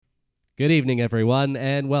Good evening, everyone,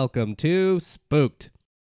 and welcome to Spooked,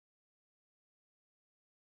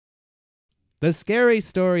 the Scary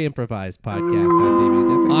Story Improvised podcast. I'm David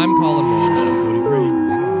Dipper. I'm Colin Moore. I'm Cody Crane.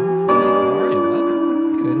 How are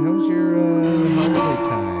you, Good. How's your holiday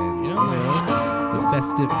times? You know, the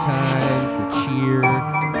festive times, the cheer,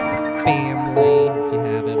 the family, if you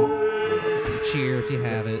have it. Cheer if you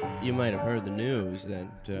have it. You might have heard the news that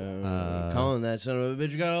Colin, that son of a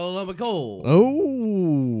bitch, got a lump of coal.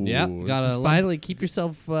 Oh, Yeah, got a lump. finally keep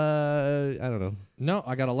yourself. I don't know. No,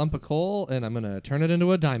 I got a lump of coal, and I'm gonna turn it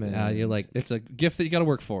into a diamond. You're like it's a gift that you got to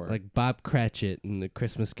work for. like Bob Cratchit in the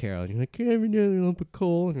Christmas Carol. And you're like, can I have another lump of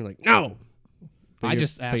coal? And you're like, no. I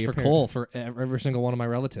just asked for coal for every single one of my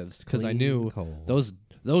relatives because I knew those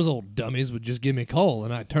old dummies would just give me coal,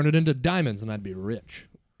 and I'd turn it into diamonds, and I'd be rich.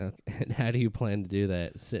 Okay. And how do you plan to do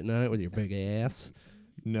that? Sitting on it with your big ass?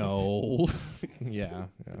 No, yeah,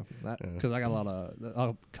 because I got a lot of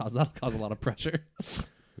that'll cause a lot of pressure.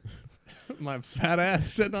 My fat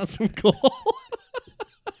ass sitting on some coal.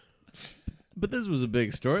 But this was a big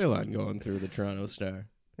storyline going through the Toronto Star.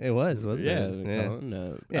 It was, wasn't Yeah, it?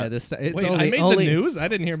 Colin. Yeah, it's Wait, only, I made only, the news. I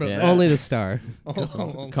didn't hear about Yeah. that. only the Star.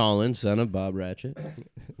 Colin, son of Bob Ratchet.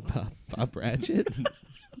 Bob Ratchet?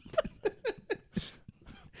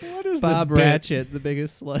 What is Bob this bit? Ratchet, the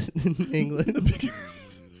biggest slut in England.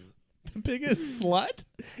 The biggest slut?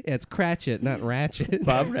 Yeah, it's Cratchit, not Ratchet.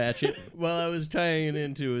 Bob Ratchet. Well, I was tying it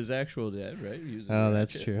into his actual dad, right? Oh,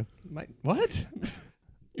 that's true. What?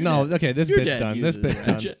 Your No, dad- okay, this your bit's dad done. This uses bit's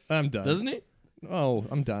done. Ratchet. I'm done. Doesn't he? Oh,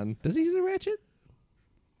 I'm done. Does he use a ratchet?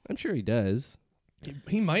 I'm sure he does.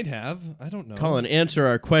 He might have. I don't know. Colin, answer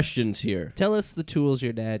our questions here. Tell us the tools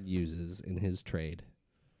your dad uses in his trade.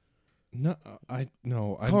 No,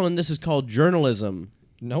 Colin, this is called journalism.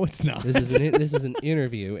 No, it's not. This is an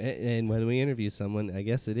interview, and when we interview someone, I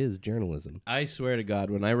guess it is journalism. I swear to God,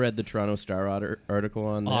 when I read the Toronto Star article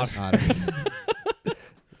on this,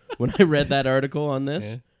 when I read that article on this,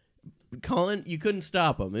 Yeah. Colin, you couldn't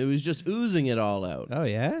stop him. It was just oozing it all out. Oh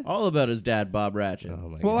yeah. All about his dad, Bob Ratchet. Oh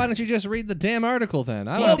my Well, why God. don't you just read the damn article then?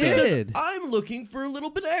 I He don't did. care. Did. I'm looking for a little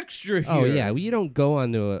bit extra here. Oh yeah, well, you don't go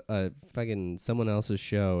onto a fucking someone else's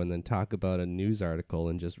show and then talk about a news article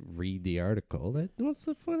and just read the article. What's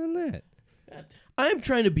the fun in that? I'm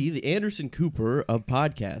trying to be the Anderson Cooper of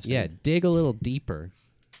podcasting. Yeah, dig a little deeper.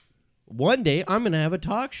 One day, I'm going to have a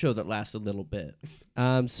talk show that lasts a little bit.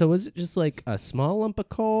 So was it just like a small lump of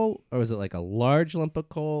coal, or was it like a large lump of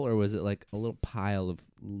coal, or was it like a little pile of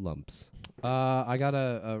lumps? I got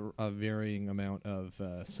a varying amount of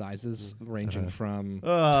sizes, ranging from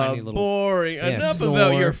Oh, tiny little. boring. Yeah, Enough snore.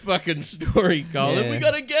 about your fucking story, Colin. Yeah. We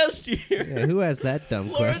got a guest here. Yeah, who has that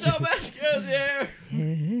dumb Laura question? Maschio's here.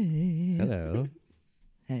 Hello.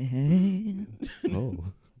 Oh.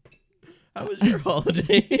 How was your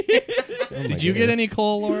holiday? Did you get any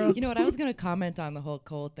coal, Laura? You know what? I was going to comment on the whole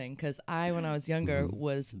coal thing because when I was younger,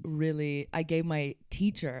 I gave my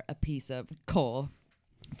teacher a piece of coal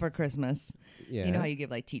for Christmas. Yeah. You know how you give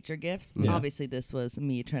like teacher gifts? Yeah. Obviously, this was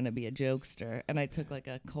me trying to be a jokester. And I took like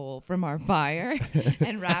a coal from our fire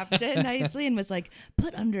and wrapped it nicely and was like,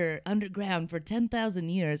 put underground for 10,000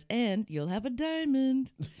 years and you'll have a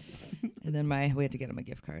diamond. And then we had to get him a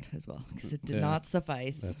gift card as well because it did not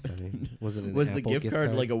suffice. That's funny. Was it an Was the Apple gift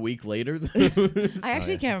card like a week later? I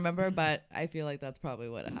actually can't remember, but I feel like that's probably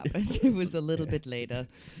what happened. It was a little bit later.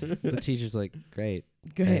 The teacher's like, great.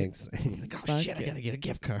 Great. Thanks. And you're like, oh Fuck shit, I it. gotta get a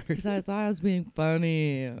gift card. Because I thought I was being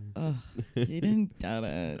funny. Ugh, he didn't get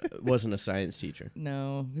it. Wasn't a science teacher.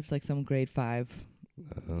 No, it's like some grade 5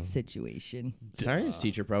 situation. Science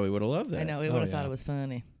teacher probably would have loved that. I know, he would have thought it was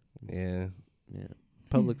funny. Yeah. Yeah.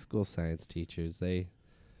 Public school science teachers, they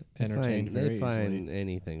Entertained very find easily.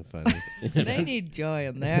 anything funny. They need joy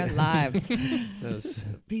in their lives. Those-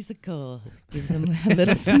 Piece of coal gives them a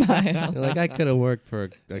little smile. like I could have worked for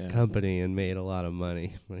a Yeah. company and made a lot of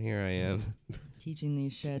money, but here I am. Teaching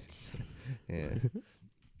these shits. Yeah.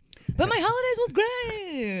 But my holidays was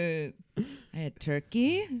great. I had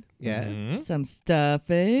turkey, Yeah. Mhm. some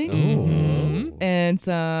stuffing, Oh. and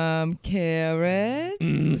some carrots.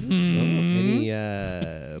 Any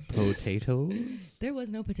potatoes? There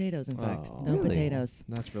was no potatoes, in fact. Oh. No Really? potatoes.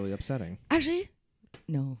 That's really upsetting. Actually,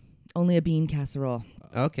 no. Only a bean casserole.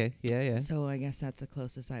 Okay. Yeah. So I guess that's the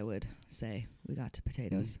closest I would say we got to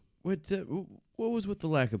potatoes. What was with the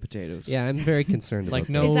lack of potatoes? Yeah, I'm very concerned Like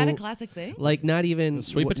about no- that. Is that a classic thing? Like not even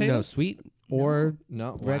Sweet No, potatoes? sweet or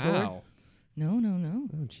No, Regular? Wow. No.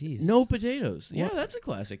 oh jeez. No potatoes. Yeah, What? that's a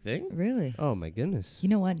classic thing. Really? Oh my goodness. You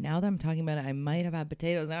know what? Now that I'm talking about it, I might have had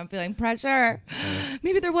potatoes and I'm feeling pressure.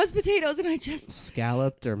 Maybe there was potatoes and I just...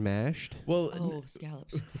 Scalloped or mashed? Well, Oh,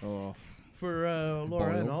 scallops. oh, for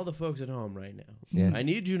Laura and Boil. all the folks at home right now. Yeah. I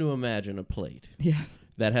need you to imagine a plate Yeah.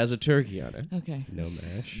 that has a turkey on it, Okay. No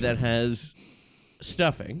mash. that has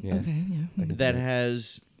stuffing, Yeah. Okay. Yeah. I can that see it.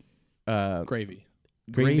 has Gravy.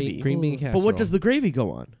 gravy. Green bean Ooh. casserole. But what does the gravy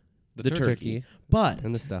go on? The turkey. But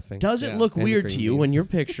and the stuffing. does it Yeah. look And the weird green to you when beans. you're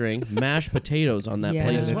picturing mashed potatoes on that Yeah.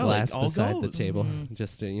 plate and as a well? glass It all beside the goes. table, Mhm.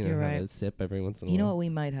 just to You're have right. a sip every once in a You know while. what we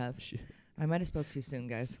might have? I might have spoke too soon,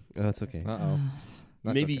 guys. Oh, it's okay. Uh-oh.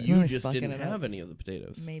 That's Maybe okay. you Really just fucking didn't it up. have any of the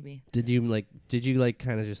potatoes. Maybe. Did you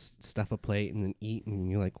kind of just stuff a plate and then eat, and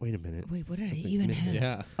you're like, wait a minute, Wait, what did I Something's even missing. have?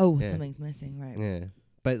 Yeah. Oh, Yeah. something's missing. Right. yeah,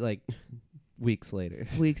 but like weeks later,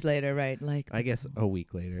 Weeks later, right? Like. I guess a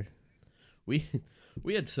week later.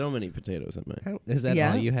 We had so many potatoes at mine. Is that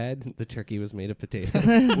Yeah. all you had? The turkey was made of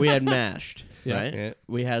potatoes. We had mashed, Yeah. right? Yeah.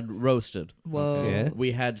 We had roasted. Whoa. Yeah.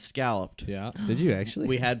 We had scalloped. Yeah. Did you actually?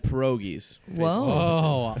 We had pierogies. Whoa.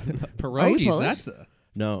 Oh, pierogies. Polish? That's a.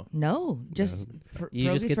 No, No, just you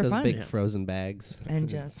just pierogies get for those fun. big Yeah. frozen bags. And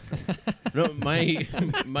just no.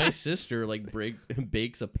 My sister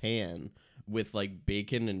bakes a pan with like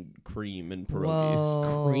bacon and cream and pierogies.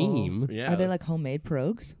 whoa. Cream. Yeah, Are they like homemade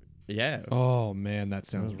pierogs? yeah, Oh man, that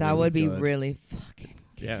sounds. That really would be good. really fucking.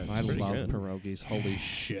 yeah. It's I pretty love good. pierogies. Holy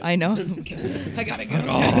shit. I know. I gotta go.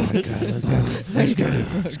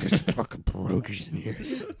 Let's get some fucking pierogies in here.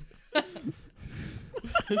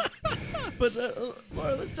 But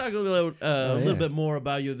Laura, let's talk a little bit more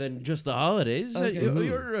about you than just the holidays. Okay.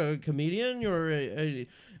 You're a comedian. You're a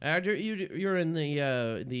actor. You're in the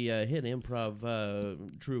hit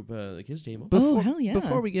improv troupe, the Kids Table. Oh, hell yeah.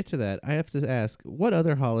 Before we get to that, I have to ask, what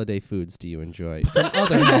other holiday foods do you enjoy from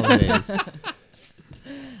other holidays?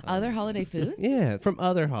 Other holiday foods? Yeah, from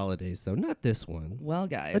other holidays, though. Not this one. Well,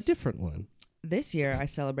 guys, A different one. this year I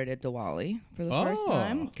celebrated Diwali for the first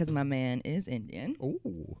time Oh. because my man is Indian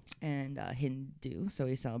Oh. and Hindu, so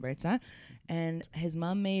he celebrates that. And his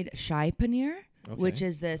mom made shai paneer, which Okay.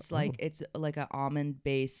 is this like it's like an almond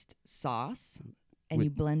based sauce, and With-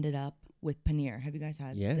 you blend it up with paneer. Have you guys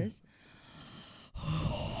had Yeah. this?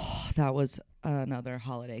 That was another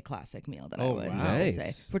holiday classic meal that I Oh, would wow. have to Nice. say.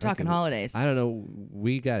 If we're talking Okay. holidays. I don't know.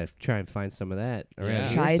 We got to try and find some of that around Yeah.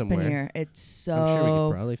 here Shai somewhere. paneer. It's so. I'm sure we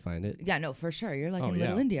could probably find it. Yeah, no, for sure. You're like Oh, in yeah.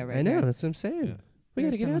 Little India right I know. now. That's what I'm saying. Yeah. We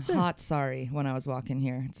got to There's get some out there. hot sorry when I was walking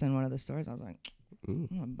here. It's in one of the stores. I was like, Mm.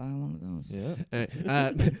 I'm gonna buy one of those. Yeah.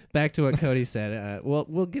 All right, back to what Cody said.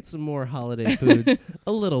 We'll get some more holiday foods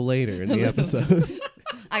a little later in the episode.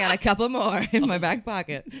 I got a couple more in my back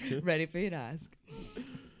pocket, ready for you to ask.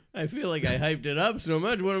 I feel like I hyped it up so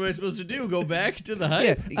much. What am I supposed to do? Go back to the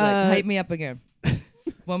hype? Yeah. Like, hype me up again.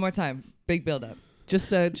 One more time. Big build up.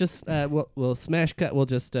 We'll smash cut.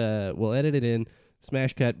 We'll edit it in.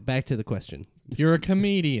 Smash cut. Back to the question. You're a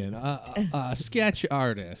comedian, a sketch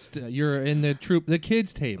artist. You're in the troupe, the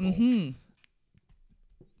Kids Table. Mm-hmm.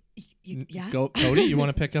 Yeah. Go, Cody. You want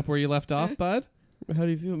to pick up where you left off, bud? How do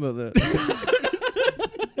you feel about that?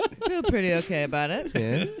 I feel pretty okay about it.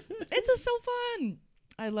 Yeah. It's just so fun.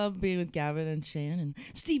 I love being with Gavin and Shan and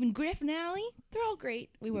Stephen Griff and Allie. They're all great.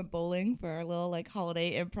 We went bowling for our little like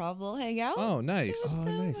holiday improv little hangout. Oh, nice. It was so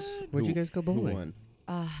fun. Where'd you guys go Who bowling? won?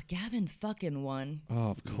 Gavin fucking won. Oh,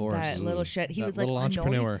 of course. That little shit. He That was like, little "I'm not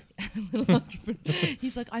entrepreneur. little entrepreneur.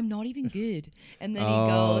 He's like, I'm not even good. And then he Oh,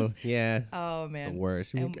 goes, yeah. oh, It's the man.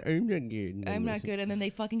 worst. And- I'm not good. I'm not good. And then they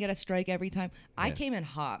fucking get a strike every time. I Yeah. came in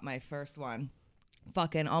hot my first one.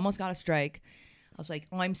 Fucking almost got a strike. I was like,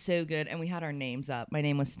 oh, I'm so good. And we had our names up. My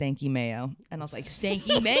name was Stanky Mayo. And I was like,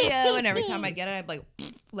 Stanky Mayo. And every time I get it, I'd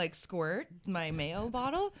like squirt my mayo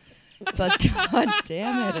bottle. But god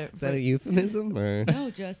damn it. Is that a euphemism or? No,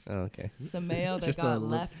 just Oh, okay. some mayo that Just got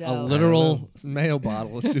left a out. literal mayo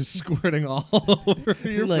bottle is just squirting all over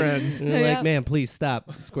your like, friends. you're Yeah. like, man, please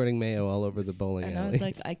stop squirting mayo all over the bowling And alley. I was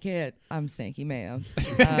like, I can't. I'm Stanky Mayo.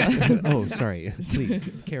 oh, sorry. Please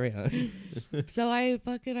carry on. So I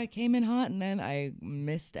came in hot, and then I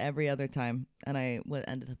missed every other time, and I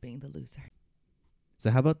ended up being the loser. So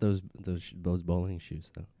how about those bowling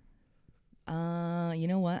shoes though? You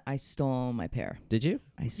know what? I stole my pair. Did you?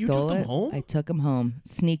 I took stole them it. home? I took them home.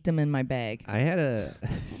 Sneaked them in my bag. I had a.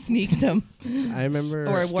 Sneaked them. I remember.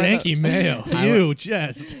 Or what- Stanky mayo. You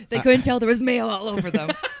just. They couldn't tell there was mayo all over them.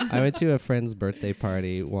 I went to a friend's birthday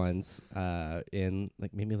party once, in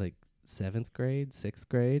maybe 7th grade, 6th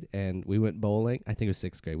grade, and we went bowling. I think it was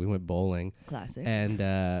 6th grade. We went bowling, Classic. and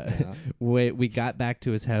we got back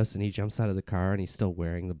to his house, and he jumps out of the car, and he's still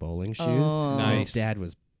wearing the bowling shoes. Oh. And Nice. His dad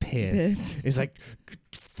was pissed. Pissed. He's like,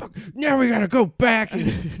 "Fuck! Now we gotta go back."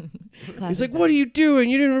 And He's like, "What are you doing?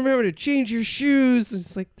 You didn't remember to change your shoes." And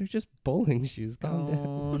it's like, they're just bowling shoes. Calm down.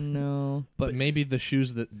 Oh no. But maybe the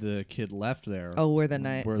shoes that the kid left there. Oh, we're the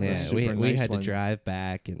night. Were the Yeah, super we nice had to ones drive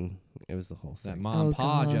back, and it was the whole that thing. mom and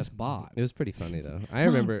pa God. just bought. It was pretty funny though. I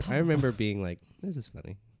Mom, remember being like, "This is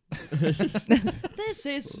funny." This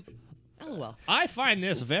is. LOL. I find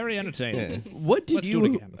this very entertaining. What did Let's you? do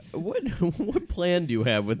it again. What plan do you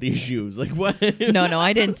have with these shoes? Like what? No,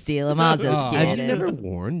 I didn't steal them. I was just Oh. Have you kidding. never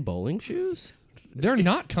worn bowling shoes? They're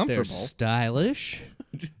not They're comfortable. stylish.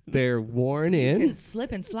 They're worn You in. can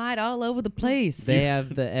slip and slide all over the place. They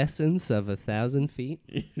have the essence of 1,000 feet.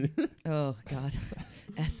 Oh God,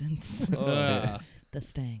 essence. Uh, The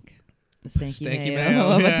stank. The stanky, Stanky mayo,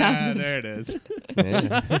 mayo. of Yeah, 1,000. there it is.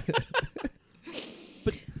 Yeah.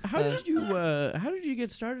 How did you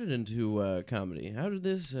get started into comedy? How did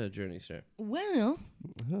this journey start? Well, Oh,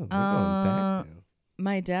 we're going back now.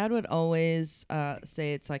 my dad would always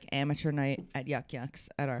say it's like amateur night at Yuck Yucks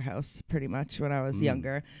at our house, pretty much when I was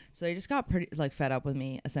younger. So they just got pretty like fed up with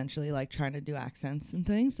me, essentially, like trying to do accents and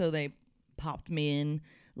things. So they popped me in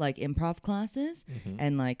like improv classes,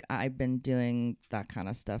 and like I've been doing that kind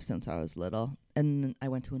of stuff since I was little. And then I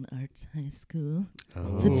went to an arts high school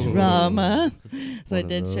for drama, so I One of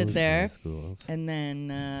did shit those there. high schools. And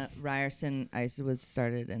then Ryerson, was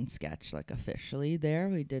started in sketch like officially there.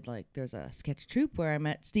 We did like there's a sketch troupe where I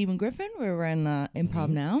met Stephen Griffin, where we're in improv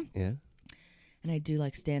now, Yeah. and I do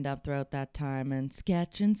like stand up throughout that time and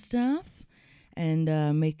sketch and stuff,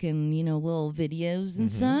 and making little videos and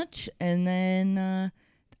such. And then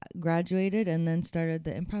graduated and then started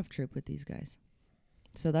the improv troupe with these guys.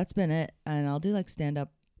 So that's been it, and I'll do like stand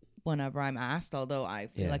up whenever I'm asked. Although I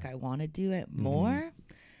feel like I want to do it more.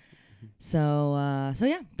 So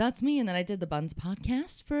yeah, that's me. And then I did the Buns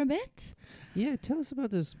podcast for a bit. Yeah, tell us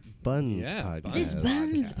about this Buns Yeah, podcast. This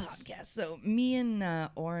Buns podcast. podcast. So me and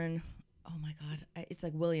Oren. Oh my God, it's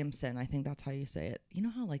like Williamson. I think that's how you say it. You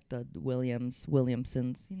know how like the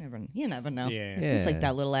Williamsons. You never know. Yeah. It's like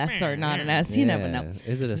that little S or not an S. You never know.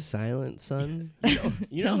 Is it a silent son?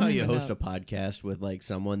 You know how you never host know. a podcast with like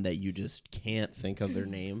someone that you just can't think of their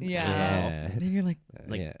name? Yeah. Then you're like,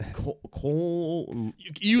 Like yeah. Cole.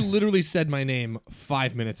 You literally said my name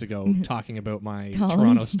 5 minutes ago talking about my Colin.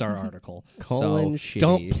 Toronto Star article. Colin so Shitty.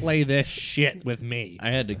 don't play this shit with me.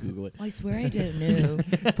 I had to Google it. I swear I didn't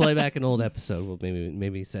know. Play back an old episode. Well,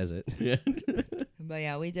 maybe he says it. But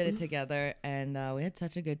yeah, we did it together, and we had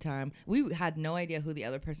such a good time. We had no idea who the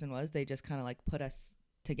other person was. They just kind of like put us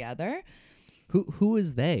together. Who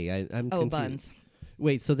is they? I'm Oh, confused. Buns.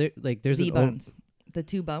 Wait, so there like there's The an Buns. The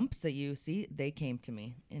two bumps that you see, they came to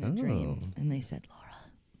me in a dream, and they said,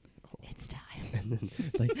 "Laura, it's time.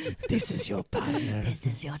 like this is your partner. This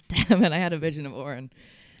is your time." And I had a vision of Oren,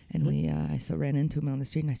 and I ran into him on the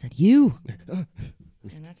street, and I said, "You."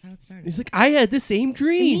 And that's how it started. He's like, I had the same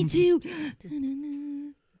dream. Me too.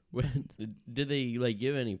 Did they like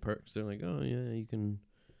give any perks? They're like, oh yeah, you can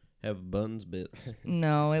have buns bits.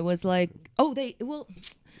 No, it was like, well,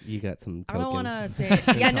 You got some. I don't want to tokens. say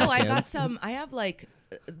it. Yeah, no, I got Tokens. some. I have like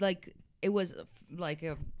it was like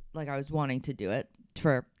I was wanting to do it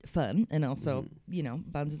for fun, and also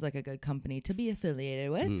Buns is like a good company to be affiliated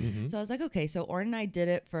with. So I was like, okay. So Oren and I did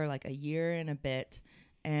it for like a year and a bit,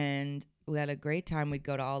 and we had a great time. We'd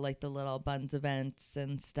go to all like the little Buns events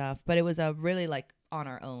and stuff, but it was a really like on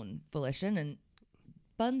our own volition. And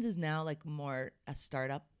Buns is now like more a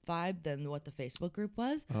startup vibe than what the Facebook group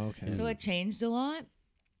was. Okay. So it changed a lot,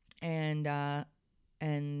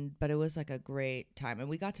 but it was like a great time, and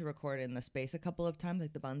we got to record in the space a couple of times,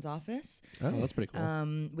 like the Buns office. Oh, that's pretty cool.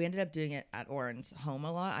 We ended up doing it at Oren's home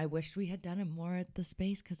a lot. I wished we had done it more at the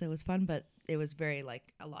space because it was fun, but it was very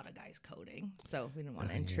like a lot of guys coding, so we didn't want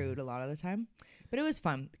to intrude a lot of the time. But it was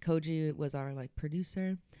fun. Koji was our like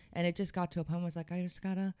producer, and it just got to a point where I was like, I just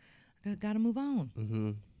gotta move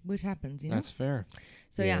on, which happens, That's fair.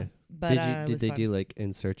 So yeah, but did they do like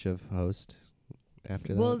In Search of Host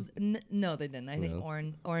after that? Well, no, they didn't. I think No.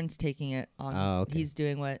 Oren's taking it on. Oh, okay. He's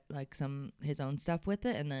doing his own stuff with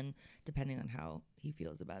it, and then depending on how he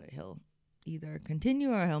feels about it, he'll either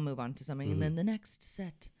continue or he'll move on to something, and then the next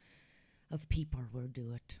set of people will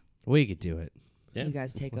do it. We could do it. Yeah. You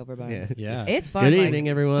guys take over Buns. Yeah. It's fun. Good like- evening,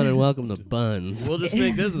 everyone, and welcome to Buns. We'll just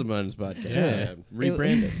make this the Buns podcast. Yeah.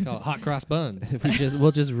 Rebrand it. Call it Hot Cross Buns.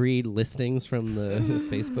 We'll just read listings from the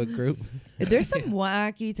Facebook group. There's some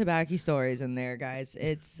wacky tobacco stories in there, guys.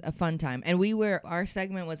 It's a fun time. And our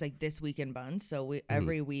segment was like This Week in Buns. So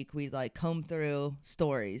every week we'd like comb through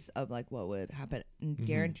stories of like what would happen. And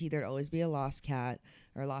guarantee there'd always be a lost cat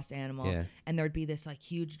or lost animal. Yeah. And there'd be this like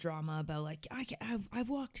huge drama about like I've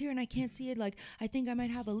walked here and I can't see it. Like I think I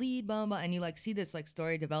might have a lead, blah blah. And you like see this like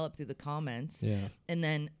story develop through the comments. Yeah. And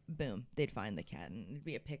then boom, they'd find the cat and it'd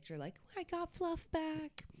be a picture like I got Fluff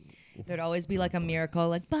back. There'd always be like a miracle,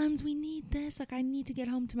 like Buns, we need this. Like I need to get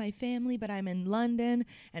home to my family, but I'm in London,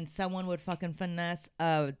 and someone would fucking finesse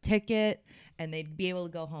a ticket, and they'd be able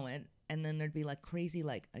to go home. And then there'd be like crazy,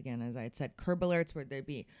 like again, as I had said, curb alerts where there'd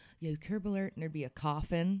be curb alert, and there'd be a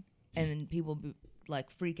coffin, and then people be, like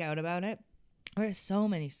freak out about it. There's so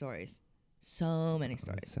many stories. So many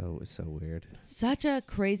stories. So weird. Such a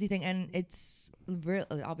crazy thing, and it's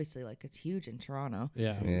obviously like it's huge in Toronto,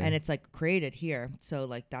 Yeah. and it's like created here. So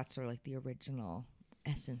like that's sort of like the original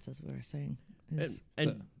essence, as we were saying.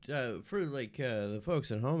 And for like the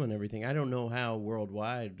folks at home and everything, I don't know how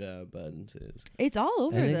worldwide Buns is. It's all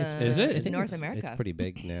over I think the Is it? I think North America. It's pretty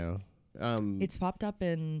big now. It's popped up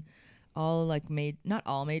in all like not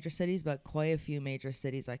all major cities, but quite a few major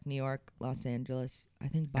cities like New York, Los Angeles, I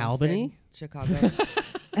think Boston, Albany? Chicago.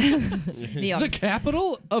 New York. The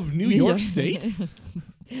capital of New York State?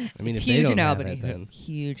 I mean, It's if they huge don't in have Albany. it, then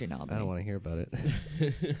Huge in I Albany. don't want to hear about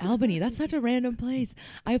it. Albany, that's such a random place.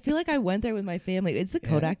 I feel like I went there with my family. Is the Yeah.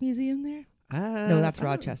 Kodak Museum there? No, that's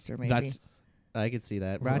Rochester, maybe. That's I could see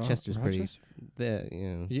that. Ro- Rochester's pretty. Rochester? You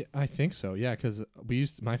know, Yeah, I think so. Yeah, because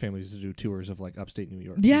my family used to do tours of like upstate New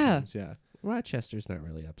York. Yeah. sometimes, yeah. Rochester's not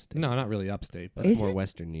really upstate. No, not really upstate, but That's Is more it?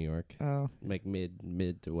 Western New York, Oh. like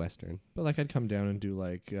mid to Western. like I'd come down and do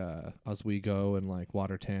like Oswego and like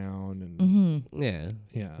Watertown and Mm-hmm. Yeah,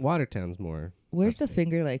 yeah. Watertown's more. Where's the upstate.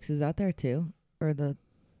 Finger Lakes? Is that there too? Or the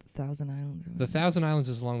Thousand Islands? Or The whatever? Thousand Islands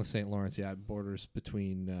is along the St. Lawrence. Yeah, it borders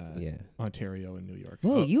between Yeah, Ontario and New York.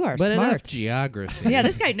 Whoa, you are but enough smart. geography. Yeah,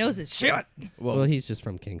 this guy knows his shit. Well, he's just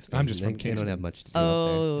from Kingston. I'm just from They don't Kingston. have much to say up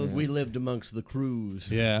Oh. there. we lived amongst the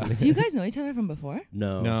crews. Yeah. Do you guys know each other from before?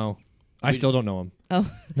 No. No, I We- still don't know him.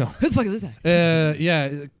 Oh. No. Who the fuck is this guy?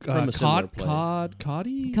 Yeah, From a similar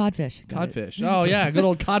coddy? Codfish. Got it. Codfish. Oh yeah, good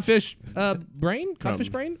old codfish brain? Codfish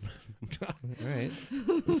brain? All right.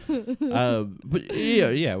 But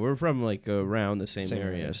yeah, we're from like around the same area.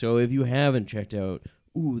 area. So if you haven't checked out,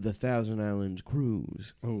 the Thousand Islands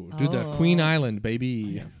cruise, Oh, dude, the Oh. Queen Island,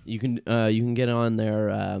 baby. you can get on there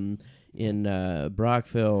in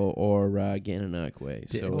Brockville or Gananoque Way.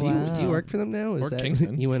 Do, So do you Wow. work for them now? Is Or that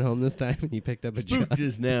Kingston. You went home this time and you picked up a job. Spooked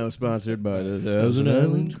is now sponsored by the Thousand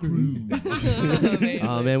Islands Cruise.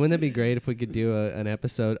 Oh man, wouldn't that be great if we could do an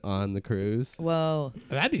episode on the cruise? Whoa.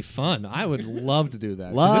 That'd be fun. I would love to do that.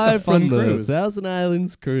 'cause Live it's a fun from cruise. the Thousand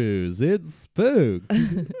Islands cruise. It's spooked.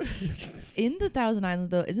 In the Thousand Islands,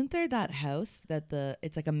 though, isn't there that house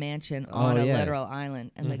it's like a mansion Oh, on a yeah. literal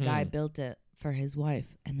island, and the guy Mhm. built it for his wife,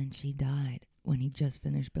 and then she died when he just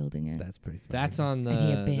finished building it. That's pretty funny. That's on And he that's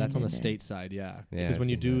on the abandoned it. state side, yeah. Yeah, Because I've when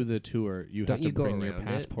you seen do that. the tour, you Don't have to you go bring your around it?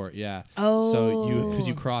 passport, yeah. Oh. So because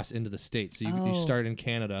you cross into the states, so you Oh. start in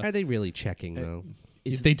Canada. Are they really checking though?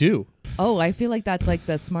 They do. Oh, I feel like that's like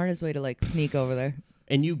the smartest way to like sneak over there.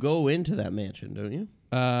 And you go into that mansion, don't you?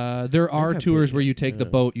 There are Okay, tours pretty- where you take the yeah.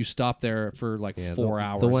 boat, you stop there for like Yeah, 4 the,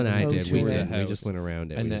 hours. The one and I then did, you we tour the did. We house. just went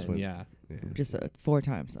around it. and we then just went, yeah. Just 4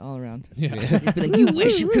 times all around. Yeah. You'd be like, you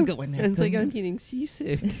wish you could go in there. It's like couldn't I'm you?" getting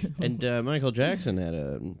seasick. And Michael Jackson had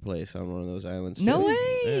a place on one of those islands. No too.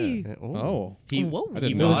 way. Yeah. Oh. He, Whoa. I he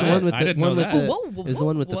didn't It know was bought the that. one with I the didn't one know with that. the. Whoa, whoa, It was the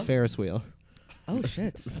one with the whoa. Ferris wheel. Oh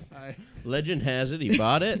shit. Legend has it he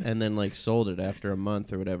bought it and then like sold it after a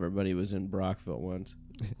month or whatever. But he was in Brockville once,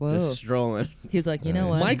 Whoa. just strolling. He was like, you know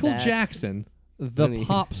what? Michael That- Jackson, the Then he-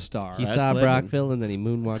 pop star. He That's saw legend. Brockville and then he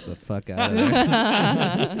moonwalked the fuck out of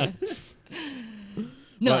there.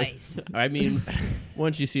 Nice. I mean,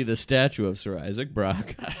 once you see the statue of Sir Isaac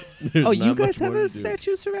Brock, there's Oh, you not guys much have more a to do.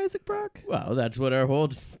 statue of Sir Isaac Brock? Well, that's what our whole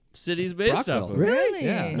city's based off Brockville. of. Really?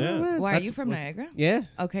 Yeah. Yeah. Why are That's you from what- Niagara? Yeah.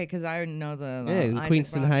 Okay, because I know the Yeah, in Isaac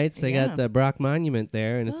Queenston Brock. Heights, they Yeah. got the Brock Monument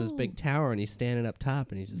there, and it's this big Oh. tower, and he's standing up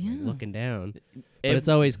top, and he's just like Yeah. looking down. But Ev- it's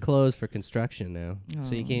always closed for construction now,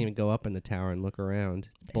 so you Oh. can't even go up in the tower and look around.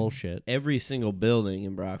 Damn. Bullshit. Every single building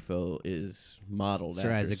in Brockville is modeled Sir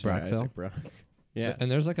after Isaac Sir Brockville? Isaac Brock. Yeah.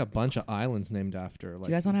 And there's like a bunch of islands named after. Like,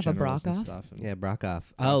 you guys wanna have a generals and Brock-off? stuff. And Yeah, Brockoff.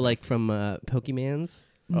 Oh, like from Pokemans?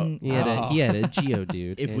 Mm, He had Oh. he had a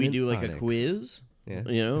Geodude. If and we an do like a Onix. quiz, Yeah.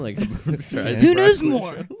 you know, like Sir Yeah. Isaac Who Brock knows quiz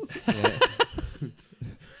more? show. Yeah.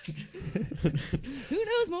 Who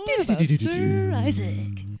knows more about Sir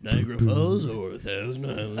Isaac? Niagara Falls or Thousand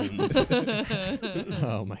Islands.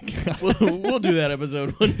 Oh my god. we'll do that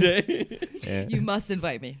episode one day. Yeah. You must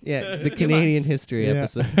invite me. Yeah, the Canadian history Yeah.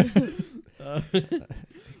 episode.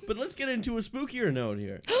 But let's get into a spookier note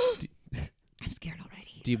here. I'm scared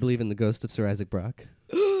already. Do you believe in the ghost of Sir Isaac Brock?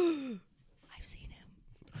 I've seen him.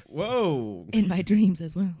 Whoa. In my dreams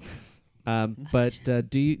as well. But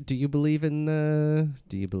do you believe in In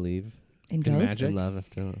In ghosts? magic? in love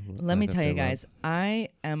after? Let me love tell you after love? guys, I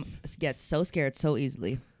get so scared so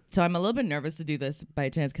easily. So I'm a little bit nervous to do this by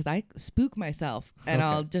chance because I spook myself and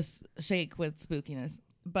I'll just shake with spookiness.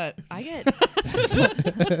 But I get,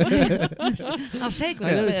 I'll shake with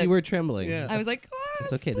I noticed spooks. you were trembling. Yeah. I was like, oh,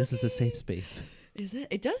 It's okay. This is a safe space. Is it?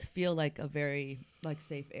 It does feel like a very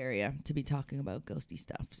safe area to be talking about ghosty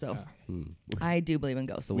stuff. So Yeah. Hmm. I do believe in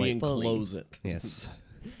ghosts. We fully. enclose it, Yes.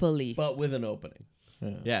 Fully. but with an opening.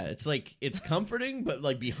 Yeah, it's like it's comforting, but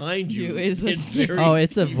like behind you, You is a it's scary- very. Oh,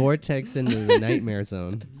 it's a vortex into the nightmare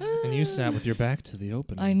zone. And you sat with your back to the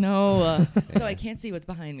opening. I know. So I can't see what's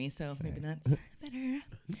behind me. So maybe that's better.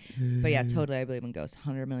 But yeah, totally. I believe in ghosts.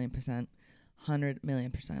 100 million %. 100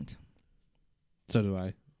 million %. So do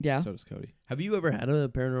I. Yeah. So does Cody. Have you ever had a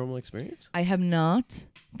paranormal experience? I have not.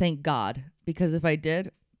 Thank God. Because if I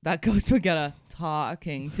did, that ghost would get a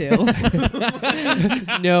talking to.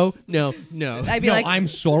 No. I'd be No, like, I'm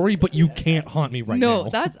sorry, but you can't haunt me right no, now.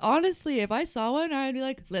 that's honestly, if I saw one, I'd be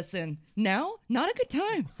like, listen, now, not a good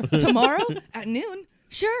time. Tomorrow at noon,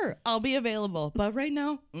 sure, I'll be available. But right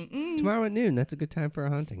now, Tomorrow at noon. That's a good time for a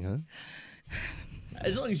haunting, huh?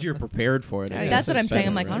 As long as you're prepared for it. I That's guess what I'm it's saying.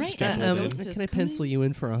 I'm better, like, all right, Scheduled in. ghost Can is I pencil you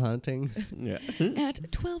in for a haunting? Yeah.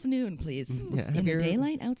 at 12 noon, please. Yeah, have In the your-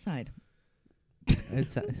 daylight outside.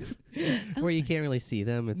 It's where you can't really see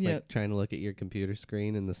them. It's Yeah. like trying to look at your computer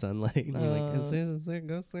screen in the sunlight. And you're like, is there a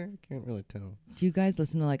ghost there? I can't really tell. Do you guys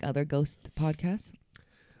listen to like other ghost podcasts?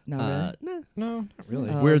 No, really? No. No, not really.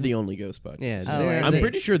 Oh. We're the only ghost podcast. Yeah. Oh, there- I I'm see.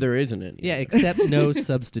 pretty sure there isn't any. Yeah, except no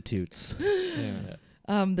substitutes. Yeah.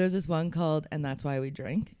 There's this one called And That's Why We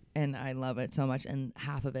Drink, and I love it so much. And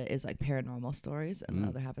half of it is like paranormal stories, and the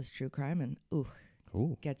other half is true crime. And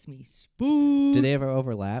Ooh. gets me spooked. Do they ever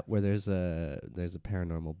overlap where there's a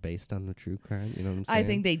paranormal based on the true crime? You know what I'm saying? I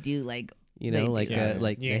think they do like you they know, do. like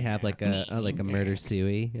Yeah. they have like a murder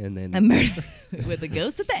suey, and then a murder with a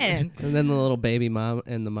ghost at the end. and then the little baby mom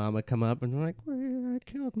and the mama come up and they're like, "Well, I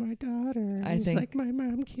killed my daughter." I He's think- like my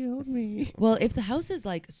mom killed me. Well, if the house is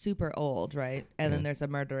like super old, right, and then there's a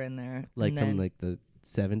murder in there, Like and from then, like the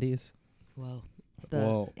 70s. whoa,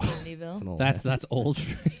 Whoa. Amityville. It's an old That's old.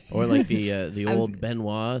 Or like the I was- old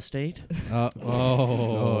Benoit estate.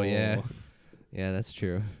 Oh yeah, yeah, that's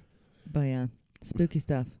true. But yeah, spooky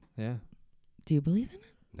stuff. Yeah. Do you believe in it?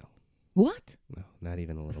 No. What? No, not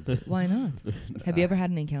even a little bit. Why not? Have you ever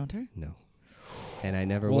had an encounter? No, and I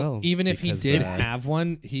never Well, will. even if he because, did have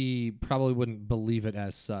one, he probably wouldn't believe it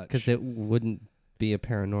as such. because it wouldn't be a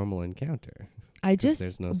paranormal encounter. I 'Cause just.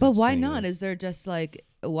 there's no but such why thing not? as- Is there just like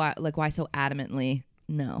why? Like why so adamantly?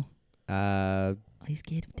 No. Uh, Are you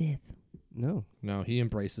scared of death? no, No, he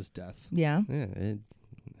embraces death. Yeah. yeah, it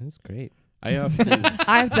was great. I often.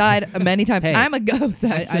 I've died many times. Hey, I'm a ghost.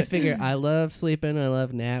 I figure I love sleeping. I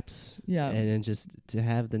love naps. Yeah. And then just to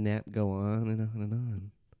have the nap go on and on and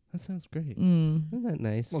on. That sounds great. Mm. Isn't that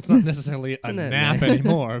nice? Well, it's not necessarily a Isn't that nap nice?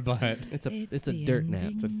 anymore, but it's a It's a the dirt nap.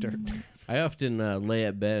 ending. it's a dirt. I often lay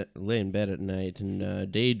in bed at night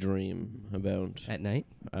and daydream about At night?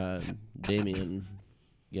 Damien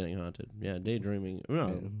getting haunted. Yeah, daydreaming.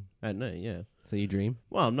 No, at night. Yeah. So you dream,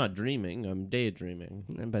 Well, I'm not dreaming. I'm daydreaming,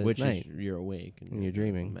 but which it's night. is you're awake And you're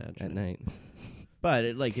dreaming imagining. at night.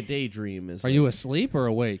 But like a daydream is. Are you asleep or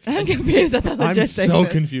awake? I'm confused at the I'm logistics. so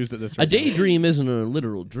confused at this. a Right now. daydream isn't a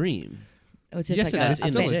literal dream. Which is Yes, like it is. a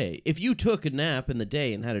In the Still a- day, if you took a nap in the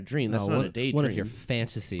day and had a dream, that's No, not a daydream. One of your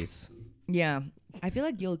fantasies. Yeah, I feel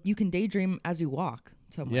like you can daydream as you walk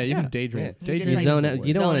somewhere. Yeah, you Yeah. can daydream. Yeah. You Daydream. just, like, zone out.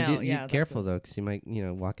 You don't zone want to out, do. yeah, Yeah, that's careful what- though, because you might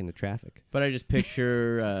walk into traffic. But I just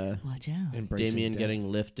picture Watch out. Embracing Damien death.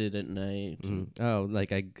 getting lifted at night. Oh,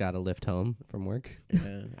 like I got a lift home from work.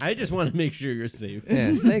 Yeah. I just want to make sure you're safe.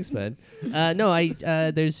 Yeah, thanks, bud.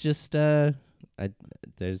 No, there's just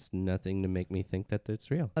there's nothing to make me think that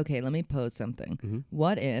it's real. Okay, let me pose something. Mhm.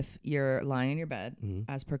 What if you're lying in your bed, Mhm.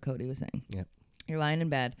 as per Cody was saying? Yep. You're lying in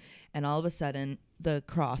bed, and all of a sudden, the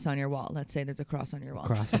cross on your wall. Let's say there's a cross on your wall.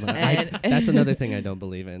 Cross them. And- That's another thing I don't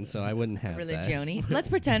believe in, so I wouldn't have that. Religioni. Let's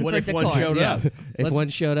pretend What for if decor. one showed Yeah. up? If Let's- one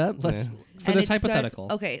showed up, Let's yeah. for And this it starts- hypothetical.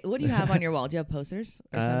 Okay, what do you have on your wall? Do you have posters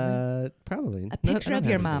or something? Probably A picture of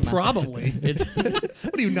your mama. Probably.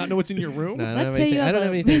 What do you not know what's in your room? No, I don't Let's have say anything, you I have don't a-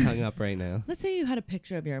 have anything hung up right now. Let's say you had a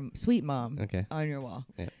picture of your sweet mom Okay. on your wall,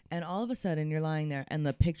 Yeah. and all of a sudden you're lying there, and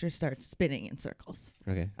the picture starts spinning in circles.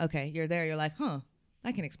 Okay. Okay, you're there. You're like, huh?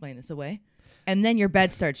 I can explain this away. And then your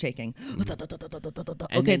bed starts shaking.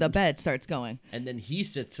 Okay, the bed starts going. And then he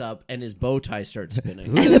sits up and his bow tie starts spinning.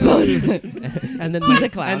 And then He's a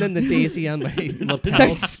clown. And then the daisy on my lapel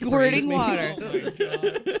Starts sprays squirting me. water.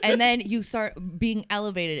 And then you start being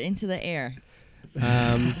elevated into the air.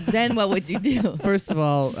 Then what would you do? First of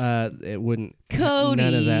all, it wouldn't. Cody.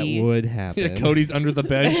 None of that would happen. Yeah, Cody's under the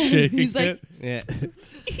bed shaking He's like, it.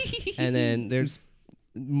 Yeah. And then there's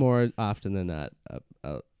more often than not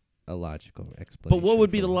a logical explanation. But what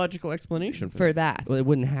would be for the it. logical explanation for that. Well, it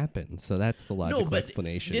wouldn't happen. So that's the logical No, but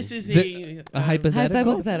explanation. this is a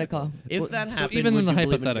hypothetical. Hypothetical. If that So happened, even in would the you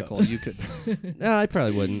believe in hypothetical, ghosts? you could. No, I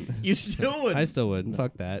probably wouldn't. You still would. I still wouldn't.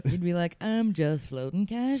 Fuck that. You'd be like, I'm just floating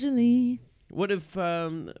casually. What if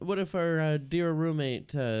our dear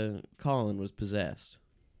roommate Colin was possessed?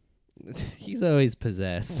 He's always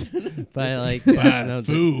possessed by like I don't know,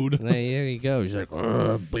 food. There you go. He's like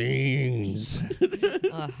beans.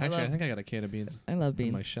 Ugh, Actually, I think I got a can of beans I love on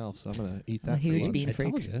my beans. shelf, so I'm gonna eat I'm a that. for huge lunch. bean I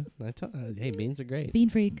freak. told you. Hey, beans are great. Bean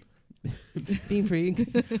freak. Bean freak.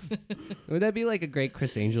 Would that be like a great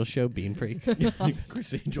Chris Angel show? Bean freak.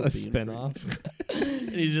 Chris Angel A bean. spin-off. And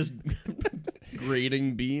he's just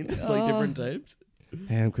grading beans, like different types.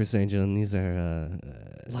 Hey, I'm Chris Angel, and these are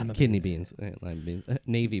Lima kidney beans. beans, lima beans,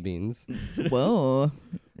 navy beans. Whoa.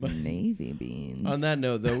 Navy beans. On that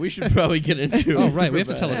note, though, we should probably get into. Oh, right, we have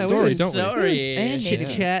to tell a Yeah, story, we don't we? Story. And Chit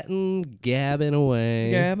chatting, gabbing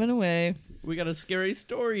away. Grabbing away. We got a scary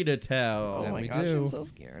story to tell. Yeah, my we gosh, do. I'm so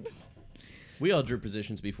scared. We all drew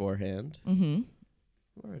positions beforehand. Mm-hmm.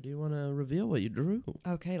 Laura, do you want to reveal what you drew?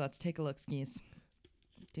 Okay, let's take a look, skis.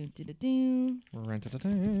 Do.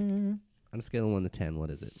 On a scale of 1 to 10, what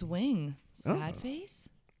is it? Swing. Sad Oh. face?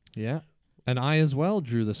 Yeah. And I as well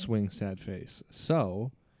drew the swing sad face.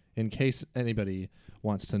 So, in case anybody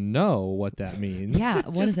wants to know what that means. Yeah,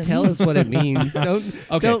 what does Just it tell mean? us what it means.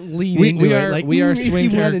 Don't lean We- into we it. are- Like, we are if swing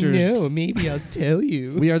you wanna characters." know, maybe I'll tell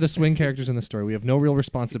you. We are the swing characters in the story. We have no real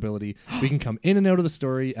responsibility. We can come in and out of the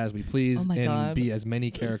story as we please Oh my and God. be as many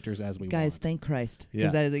characters as we Guys, want. thank Christ. Because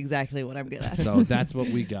Yeah. that is exactly what I'm good at. So that's what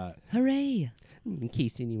we got. Hooray. In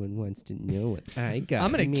case anyone wants to know what I got, I'm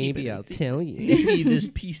gonna keep maybe it a I'll tell you. Maybe this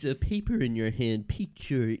piece of paper in your hand piqued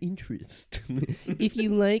your interest. If you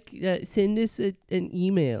like, send us an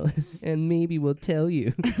email, and maybe we'll tell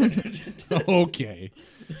you. Okay.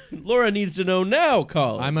 Laura needs to know now,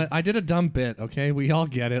 Colin. I did a dumb bit, okay? We all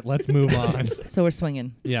get it. Let's move on. So we're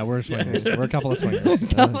swinging. Yeah, we're swingers. We're a couple of swingers.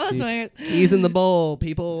 Couple of geez. swingers. Keys in the bowl,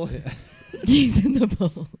 people. Keys in the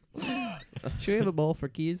bowl. Should we have a bowl for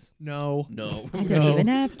keys? No. no. I don't even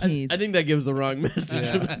have keys. I think that gives the wrong message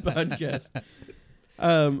of the podcast.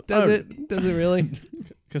 Does it? Does it really?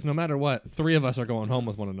 Because no matter what, 3 of us are going home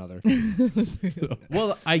with one another.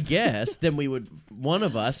 Well, I guess then one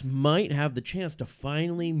of us might have the chance to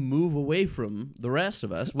finally move away from the rest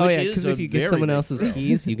of us. Which Oh yeah, because because if you get someone else's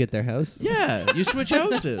keys, you get their house. Yeah, you switch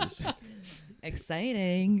houses.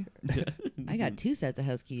 Exciting. I got 2 sets of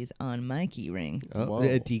house keys on my key ring. Oh, Whoa.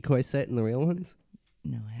 a decoy set and the real ones.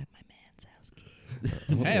 No, I have my man's house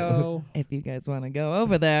key. Heyo. If you guys want to go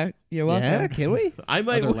over there, you're welcome. Yeah, can we? I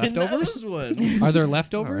might there win leftovers? this one. Are there All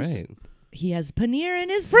leftovers? right, He has paneer in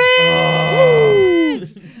his fridge. Oh.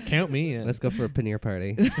 Count me in. let's go for a paneer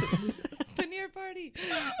party. Paneer party.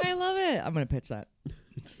 I love it. I'm going to pitch that.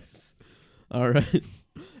 All right.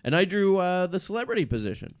 And I drew the celebrity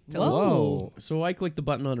position. Whoa. So I click the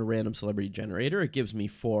button on a random celebrity generator. It gives me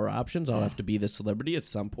 4 options. I'll have to be the celebrity at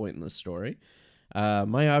some point in the story.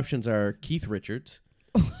 My options are Keith Richards,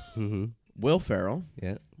 Mm-hmm. Will Ferrell,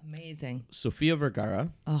 Yeah. Amazing. Sofia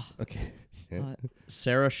Vergara, Oh, Okay. Yeah. hot.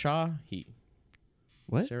 Sarah Shahi.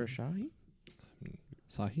 What? Sarah Shahi?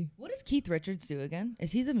 Sahi? What does Keith Richards do again?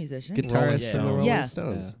 Is he the musician? Guitarist in the Stones. Rolling Yeah.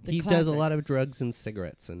 Stones. The He does classic. a lot of drugs and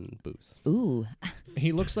cigarettes and booze. Ooh.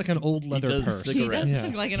 He looks like an old leather does purse. cigarettes. He does Yeah.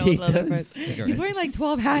 look like an He old leather does purse. cigarettes. He's wearing like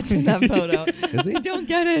 12 hats in that photo. Is he? I don't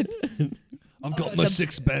get it. I've got my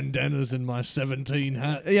 6 bandanas and my 17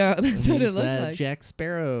 hats. Yeah, that's what it He's, looks like. Jack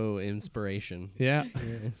Sparrow inspiration. Yeah.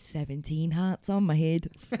 17 hats on my head.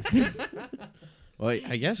 Well,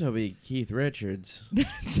 I guess I'll be Keith Richards.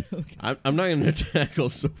 That's okay. I'm not going to tackle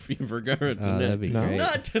Sofia Vergara tonight. That'd be No. great.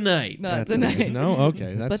 Not tonight. Not That's tonight. No?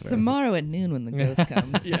 Okay, that's But fair. tomorrow at noon when the ghost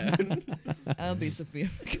comes, Yeah. I'll be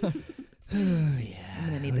Sophia. Oh, yeah. I'm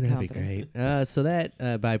going to need the That'd be confidence. great. So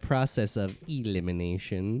that by process of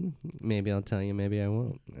elimination, maybe I'll tell you, maybe I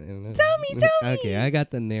won't. I don't know. Tell me. Okay, I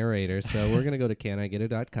got the narrator, so we're gonna go to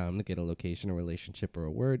canigetter.com to get a location, a relationship, or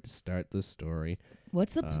a word to start the story.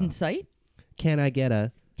 What's the site?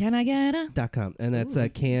 Canigetter.com, Can I get a? and that's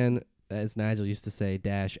can, as Nigel used to say,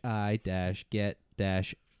 -I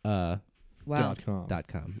 -get Wow.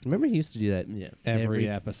 .com. Remember he used to do that Yeah. Every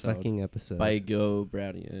episode. fucking episode. By Go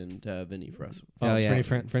Browdy and Vinny Frost. Oh, yeah.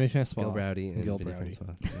 Freddie Francois. Gil Browdy and Gil Vinny Browdy.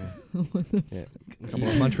 Francois. Yeah. A couple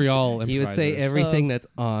of Montreal He would say improvisers. everything that's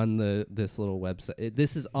on this little website.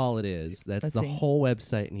 This is all it is. That's Let's the see. whole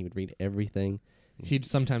website, and he would read everything. He'd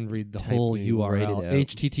sometimes read the Type whole it, write it URL. out.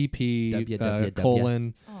 HTTP www.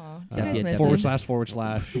 colon Aw, do you guys miss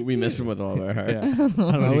 / him? We miss him with all of our heart. Yeah. I don't know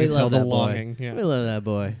Oh, if we you can tell love the that boy. longing. Yeah. We love that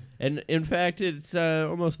boy. And in fact, it's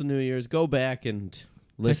almost the New Year's. Go back and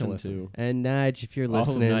listen to And Nige, if you're all of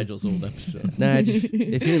listening, Nigel's old episodes. Nige,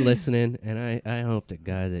 if you're listening, and I hope to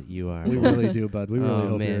God that you are. We really do, bud. We really Oh,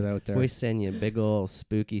 hope man. you're out there. We send you a big old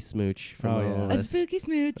spooky smooch from Oh, all yeah. of A us. spooky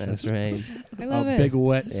smooch. That's right. I love a it. big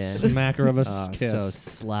wet Yeah. smacker of a Oh, kiss. so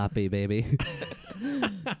sloppy, baby.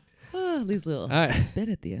 Oh, lose a little All right. spit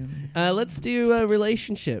at the end. Let's do a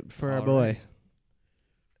relationship for our All boy.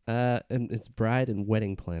 And it's bride and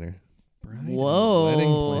wedding planner. Bride and Whoa. wedding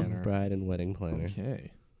planner. Bride and wedding planner,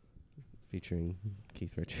 Okay. featuring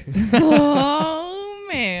Keith Richards. Oh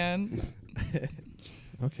man.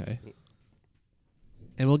 Okay.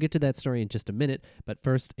 And we'll get to that story in just a minute, but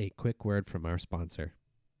first, a quick word from our sponsor.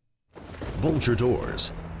 Bolt your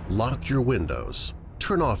doors, lock your windows,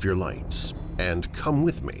 turn off your lights, and come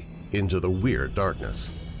with me into the Weird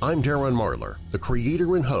Darkness. I'm Darren Marlar, the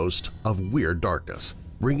creator and host of Weird Darkness,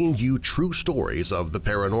 bringing you true stories of the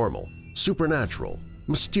paranormal, supernatural,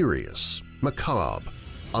 mysterious, macabre,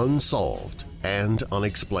 unsolved, and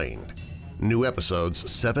unexplained. New episodes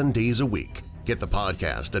 7 days a week. Get the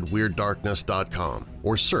podcast at WeirdDarkness.com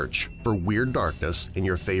or search for Weird Darkness in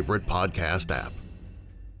your favorite podcast app.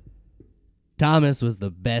 Thomas was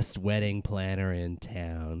the best wedding planner in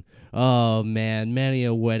town. Oh man, many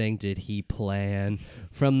a wedding did he plan.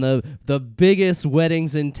 From the biggest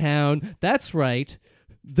weddings in town, that's right,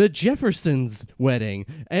 the Jeffersons' wedding,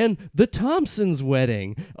 and the Thompsons'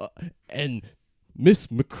 wedding, and Miss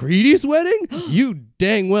McCready's wedding? You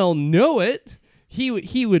dang well know it.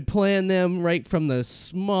 He would plan them right from the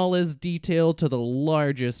smallest detail to the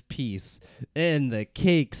largest piece. And the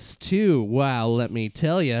cakes, too. Wow, let me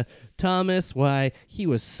tell you. Thomas, why, he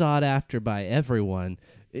was sought after by everyone.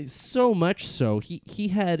 So much so,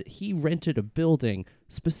 he rented a building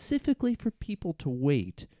specifically for people to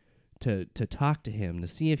wait to talk to him, to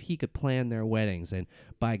see if he could plan their weddings. And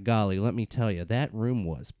by golly, let me tell you, that room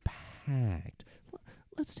was packed.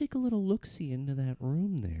 Let's take a little look-see into that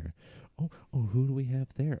room there. Oh, who do we have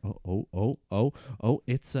there?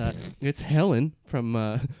 It's Helen from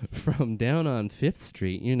down on 5th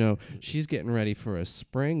Street. You know, she's getting ready for a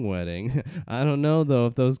spring wedding. I don't know though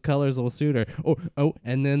if those colors will suit her. Oh,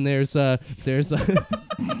 and then there's Helen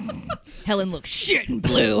looks shit in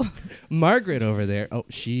blue. Margaret over there. Oh,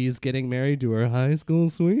 she's getting married to her high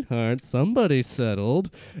school sweetheart. Somebody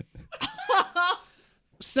settled.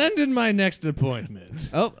 Send in my next appointment.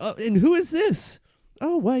 Oh, and who is this?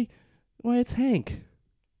 Oh, why, it's Hank.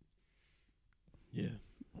 Yeah.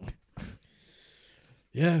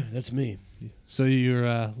 Yeah, that's me. So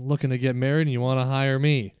you're looking to get married and you want to hire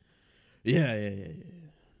me. Yeah.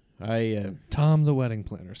 I Tom the wedding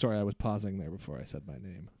planner. Sorry, I was pausing there before I said my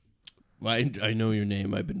name. I know your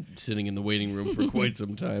name. I've been sitting in the waiting room for quite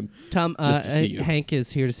some time. Tom, Just to see you. Hank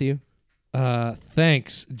is here to see you.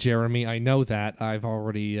 Thanks, Jeremy. I know that. I've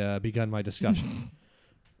already begun my discussion.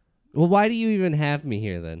 Well, why do you even have me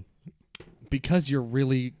here then? Because you're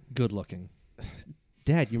really good looking.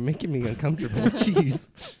 Dad, you're making me uncomfortable.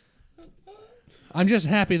 Jeez. I'm just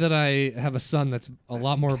happy that I have a son that's a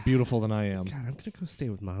lot more beautiful than I am. God, I'm going to go stay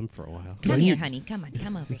with Mom for a while. Come here, honey. Come on.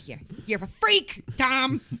 Come over here. You're a freak,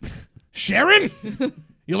 Tom. Sharon?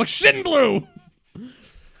 You look shit in blue!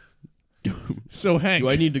 So, Hank. Do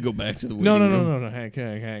I need to go back to the waiting No, room?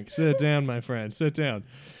 Hank. Sit down, my friend. Sit down.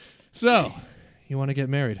 So, you want to get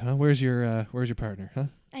married, huh? Where's your partner, huh?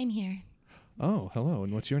 I'm here. Oh, hello.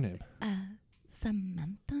 And what's your name?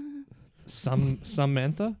 Samantha.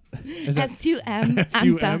 Samantha? Is that S-U-M.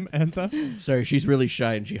 S-U-M? Antha? Sorry, she's really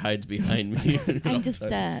shy and she hides behind me. I'm just,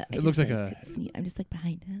 It looks like a- I'm just like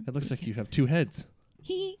behind him. It looks like you have two heads.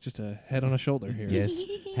 He. Just a head on a shoulder here. Yes,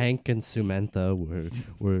 Hank and Samantha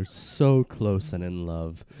were so close and in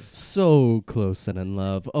love. So close and in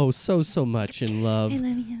love. Oh, so much in love. I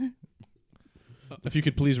love you. If you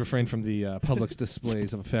could please refrain from the public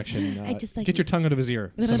displays of affection. I just like- get your tongue out of his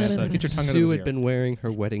ear, Samantha. Get your tongue out of Sue his had ear. been wearing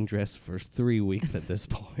her wedding dress for 3 weeks at this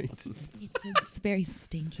point. It's very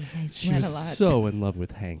stinky. I She sweat was a lot. so in love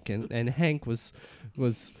with Hank, and Hank was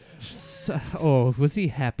was he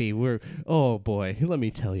happy? Oh boy, let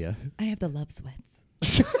me tell you. I have the love sweats.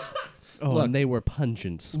 Oh, Look. and they were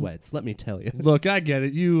pungent sweats, let me tell you. Look, I get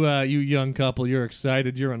it. You young couple, you're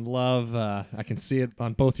excited. You're in love. I can see it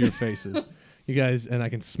on both your faces. You guys, and I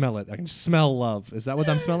can smell it. I can smell love. Is that what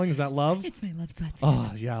I'm smelling? Is that love? It's my love sweats.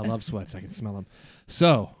 Oh, yeah, I love sweats. I can smell them.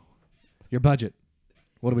 So, your budget.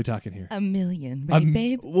 What are we talking here? $1 million, right,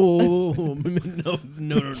 babe? Whoa, no.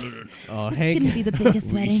 Oh, It's Hank, gonna be the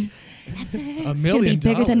biggest wedding ever. It's gonna be million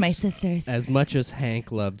bigger than my dollars. sister's. as much as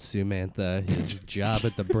Hank loved Samantha, his job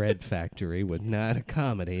at the bread factory would not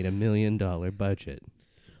accommodate $1 million budget.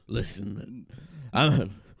 Listen,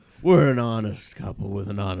 we're an honest couple with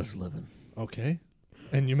an honest living. Okay.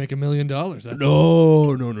 And you make $1 million. That's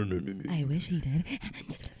No. I wish he did.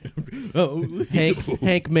 Oh,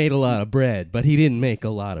 Hank made a lot of bread, but he didn't make a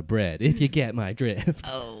lot of bread, if you get my drift.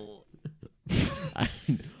 Oh.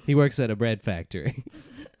 He works at a bread factory.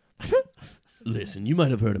 listen, you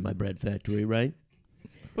might have heard of my bread factory, right?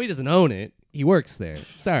 Well, he doesn't own it. He works there.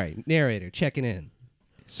 Sorry, narrator, checking in.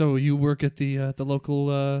 So you work at the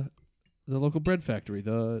local bread factory.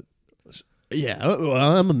 Yeah,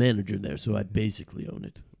 I'm a manager there, so I basically own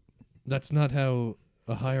it. That's not how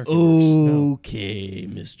a hierarchy works. No. Okay,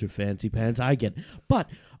 Mr. Fancy Pants, I get it. But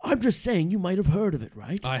I'm just saying you might have heard of it,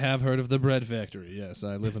 right? I have heard of the bread factory. Yes,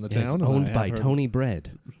 I live in the Yes, town. and I owned have by heard- Tony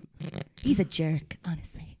Bread. He's a jerk,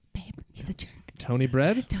 honestly, babe. He's a jerk. Tony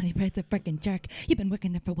Bread. Tony Bread's a freaking jerk. You've been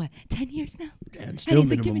working there for what, 10 years now? And still he's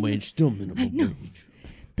minimum giving you- wage, still I minimum know. wage.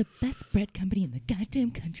 The best bread company in the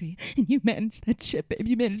goddamn country. And you manage that shit, babe.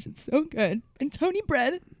 You manage it so good. And Tony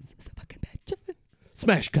Bread is a fucking bitch.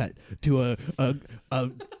 Smash cut to a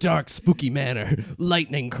dark, spooky manor.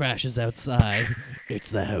 Lightning crashes outside. It's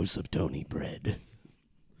the house of Tony Bread.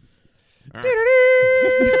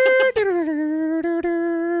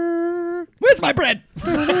 Where's my bread?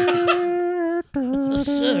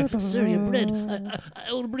 Sir, your bread.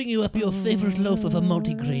 I will bring you up your favorite loaf of a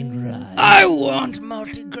multigrain rye. I want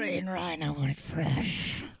multigrain rye. I want it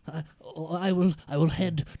fresh. I will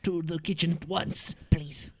head to the kitchen at once.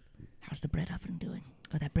 Please. How's the bread oven doing?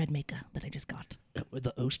 Or that bread maker that I just got? With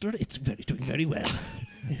the Oster, it's doing very well.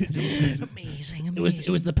 Amazing, amazing. It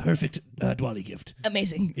was the perfect Diwali gift.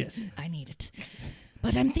 amazing. Yes. I need it.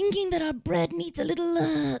 But I'm thinking that our bread needs a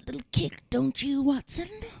little kick, don't you, Watson?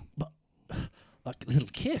 A little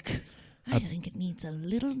kick. I think it needs a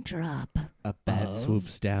little drop. A bat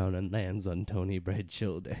swoops down and lands on Tony Bread's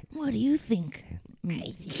shoulder. What do you think?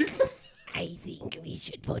 I think we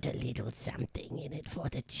should put a little something in it for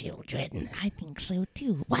the children. I think so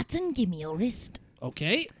too. Watson, give me your wrist.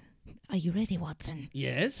 Okay. Are you ready, Watson?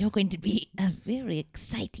 Yes. You're going to be a very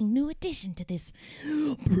exciting new addition to this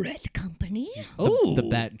bread company. The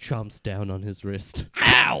bat chomps down on his wrist.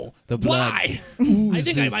 Ow! The blood Why? I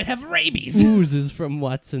think I oozes- might have rabies. oozes from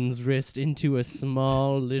Watson's wrist into a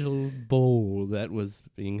small little bowl that was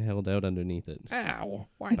being held out underneath it. Ow!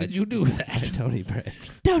 Why did you do By that? Tony Bread.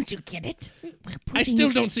 Don't you get it? I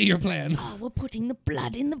still don't see your plan. Oh, we're putting the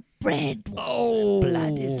blood in the bread. Watson. Oh,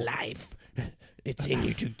 Blood is life. It's in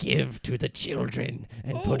you to give to the children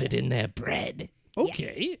and put it in their bread.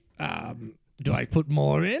 Okay. Do I put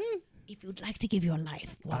more in? If you'd like to give your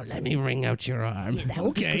life, Watson. Let me wring out your arm. Yeah, that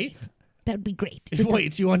would be Okay. great. That would be great. Just a-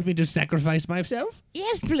 Wait, you want me to sacrifice myself?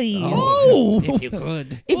 yes, please. Oh! If you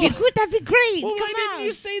could. If you could, that'd be great. Well, why Come didn't on.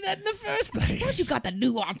 you say that in the first place? Thought you got the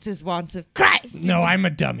nuances, Watson. Christ. No, I'm a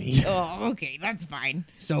dummy. Oh, okay, that's fine.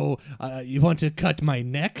 So, you want to cut my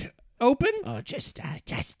neck open? Oh, just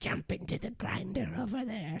jump into the grinder over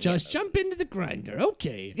there. Just jump into the grinder.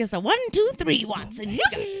 Okay. Just a 1, 2, 3, Watson. You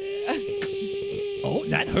got- Oh,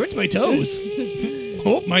 that hurts my toes.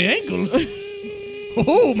 Oh, my ankles.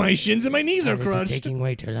 Oh, my shins and my knees are This is crunched. taking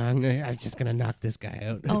way too long. I was just gonna knock this guy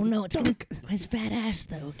out. Oh no, it's gonna his fat ass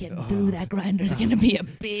though. Getting through that grinder is gonna be a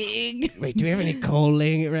big. Wait, do we have any coal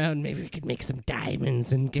laying around? Maybe we could make some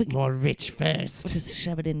diamonds and get more rich first. We'll just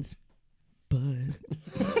shove it in his butt.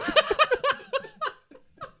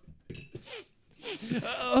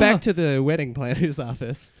 Back to the wedding planner's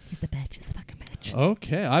office. He's the bitch. He's the fucking bitch.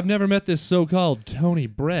 Okay, I've never met this so-called Tony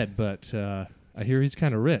Bread, but I hear he's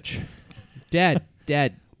kind of rich. Dad,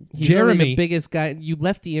 he's only Jeremy. the biggest guy. You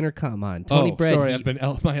left the intercom on. Tony Bread. sorry, he-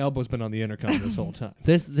 my elbow's been on the intercom this whole time.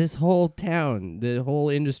 This whole town, the whole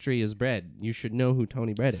industry is bread. You should know who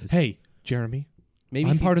Tony Bread is. Hey, Jeremy, maybe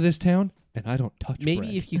I'm if you- part of this town, and I don't touch Maybe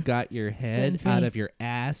bread. if you got your head free. out of your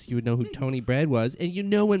ass, you would know who Tony Bread was, and you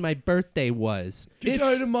know when my birthday was. Get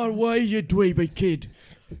It's- out of my way, you dweeby kid.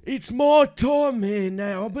 It's my time here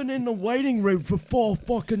now. I've been in the waiting room for 4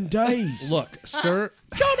 fucking days. Look, sir,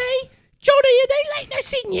 Johnny, are they letting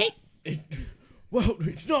us in yet? Well,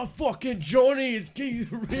 it's not fucking Johnny, it's Keith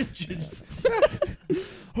Richards.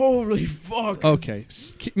 Holy fuck. Okay,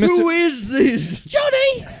 Who Mr. is this?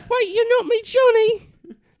 Johnny! Wait, you're not me, Johnny!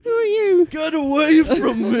 Who are you? Get away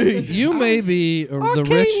from me. You may be the I rich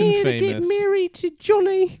came here and to get famous. married to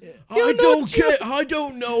Johnny. I don't care. I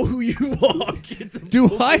don't know who you are. Get the Do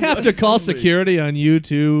fuck I have away to call from me. security on you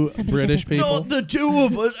two Somebody British get this- people? Not the two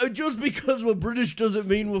of us. Just because we're British doesn't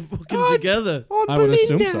mean we're fucking together. I'm I would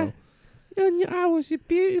assume Belinda, so. And I was a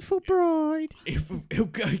beautiful bride.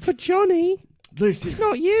 Okay, For Johnny, listen.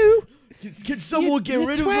 not you. Can someone get you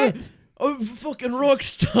rid twat. of her? I'm a fucking rock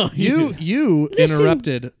star. You Listen.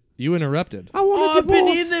 interrupted. You interrupted. I want Oh, a I've been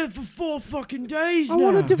divorce. in there for 4 fucking days I now.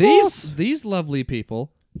 want a divorce. These lovely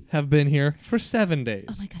people have been here for 7 days.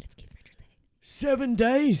 Oh my God, it's Keith Richards. 7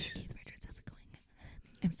 days. Keith Richards, how's it going?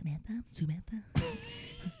 I'm Samantha.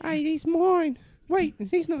 Hey, he's mine. Wait,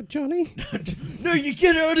 he's not Johnny. No, you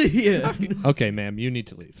get out of here. Okay, ma'am, you need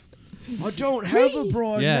to leave. I don't have a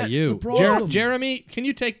bride. Yeah, that's you. The problem. Jeremy, can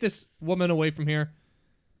you take this woman away from here?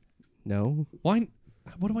 No, Why?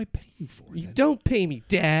 What do I pay you for? you then? don't pay me,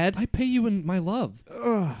 Dad. I pay you in my love.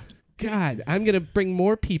 Ugh, God, I'm gonna bring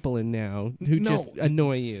more people in now who No. just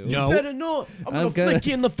annoy you. No. Better not. I'm I'm gonna gonna- flick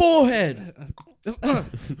you in the forehead.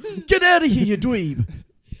 Get out of here, you dweeb.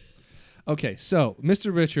 Okay, so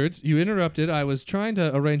Mr. Richards, you interrupted. I was trying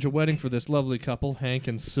to arrange a wedding for this lovely couple, Hank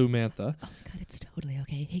and Samantha. Oh my God, it's totally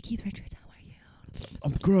okay. Hey, Keith Richards, how are you?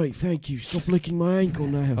 I'm great, thank you. Stop licking my ankle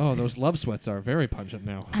now. Oh, those love sweats are very pungent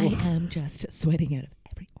now. I am just sweating out of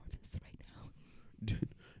every orifice right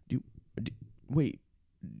now. Wait,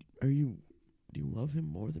 do you love him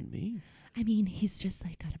more than me? I mean, he's just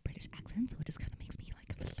like got a British accent, so it just kind of makes me like.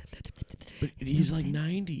 But You know he's what like I'm saying?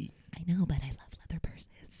 90. I know, but I love leather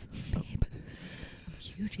purses, babe.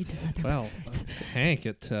 Huge into leather Well, purses. Hank,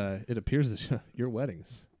 it appears that your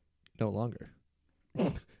wedding's no longer.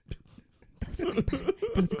 That was a great burn.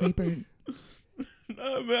 That was a great burn.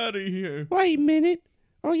 I'm out of here. Wait a minute.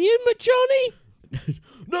 Are you my Johnny?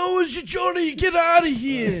 No, it's your Johnny. Get out of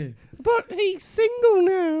here. But he's single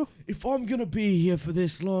now. If I'm gonna be here for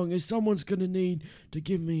this long, someone's gonna need to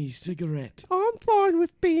give me a cigarette. I'm fine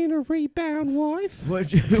with being a rebound wife. What?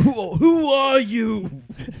 Who are you?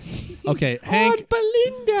 Okay, Hank. I'm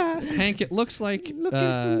Belinda. Hank, it looks like Looking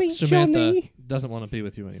for me, Samantha Johnny. doesn't want to be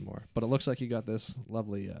with you anymore. But it looks like you got this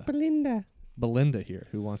lovely Belinda. Belinda here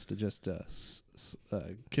who wants to just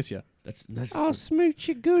kiss you. That's. I'll smooch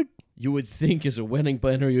you good. You would think as a wedding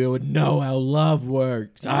planner you would know how love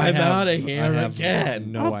works. I I'm have- out of I here have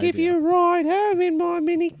again. no I'll give idea. you a ride home in my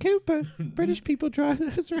Mini Cooper. British people drive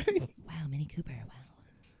those, right? Wow, Mini Cooper.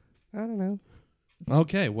 Wow. I don't know.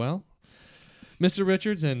 Okay, well, Mr.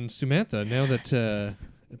 Richards and Samantha, now that it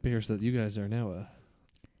appears that you guys are now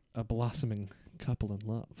a blossoming couple in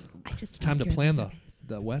love, I just it's time to love your plan leather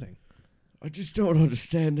the wedding. I just don't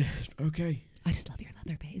understand it. Okay, I just love your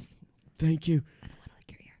leather base. thank you. I don't want to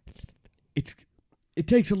lick your ear. It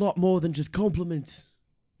takes a lot more than just compliments.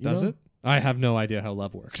 you Does know? it? I have no idea how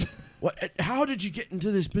love works. What? How did you get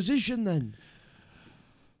into this position then?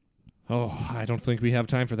 Oh, I don't think we have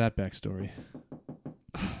time for that backstory.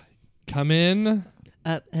 Come in.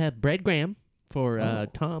 Bread Graham for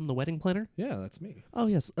Tom, the wedding planner. Yeah, that's me. Oh,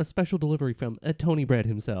 yes. A special delivery from Tony Bread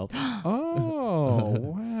himself. Oh,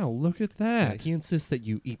 wow, look at that. He insists that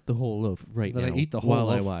you eat the whole loaf right That now I eat the whole while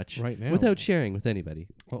I loaf watch. right now. Without sharing with anybody.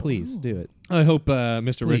 Oh. Please do it. I hope,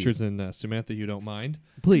 Mr. Please. Richards and Samantha, you don't mind.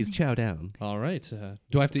 Please chow down. All right.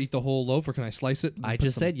 Do I have to eat the whole loaf, or can I slice it? and I put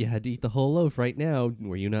just some- said you had to eat the whole loaf right now.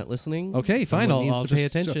 Were you not listening? Okay, fine, Someone I'll- needs I'll to pay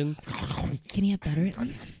just- attention. Can you have butter at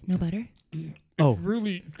least? No butter? Oh,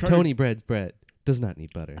 Really, Tony Bread's bread does not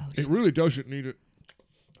need butter. Oh, it really doesn't need it.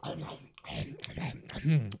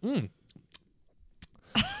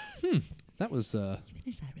 That was, You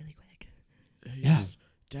finished that really quick. yeah.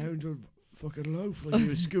 Down to fucking loaf like you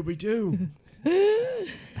were Scooby Doo.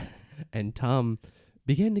 And Tom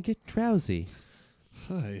began to get drowsy.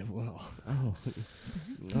 Hi, well. Oh,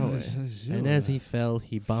 Oh, and as he fell,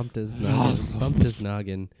 he bumped his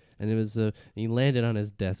noggin, and it was he landed on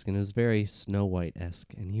his desk, and it was very Snow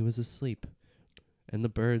White-esque, and he was asleep, and the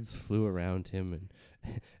birds flew around him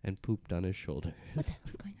and pooped on his shoulders. What the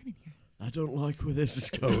hell's going on in here? I don't like where this is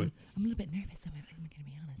going. I'm a little bit nervous, I'm going to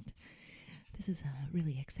be honest. This is a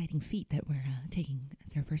really exciting feat that we're taking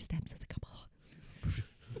as our first steps as a couple.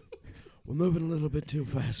 We're moving a little bit too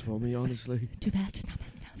fast for me, honestly. Too fast is not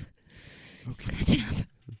fast enough. It's Okay. not fast enough.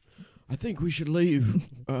 I think we should leave.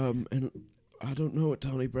 And I don't know what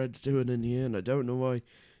Tony Bread's doing in here, and I don't know why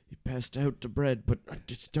he passed out to Bread, but I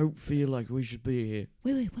just don't feel like we should be here.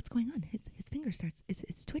 Wait, what's going on? His finger starts,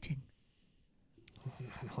 it's twitching.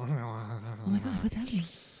 Oh my God, what's happening?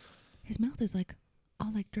 His mouth is like,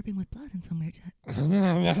 all like dripping with blood and somewhere. Oh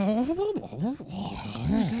my God,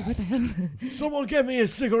 what the hell? Someone get me a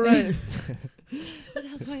cigarette. What the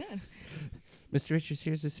hell's going on? Mr. Richards,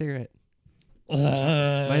 here's a cigarette.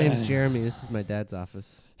 My name's Jeremy. This is my dad's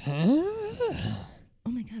office. Oh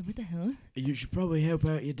my God, what the hell? You should probably help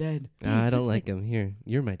out your dad. I don't like him. Here,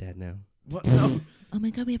 you're my dad now. What? No. Oh my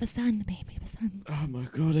God, we have a son, babe. We have a son. Oh my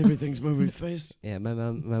God, everything's moving fast. Yeah, my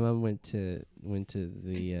mom went to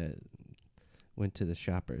the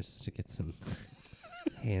shoppers to get some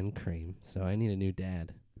hand cream. So I need a new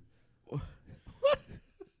dad.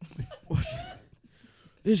 What?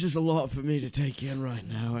 This is a lot for me to take in right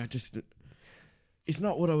now. It's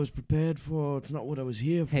not what I was prepared for. It's not what I was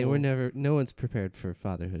here for. Hey, no one's prepared for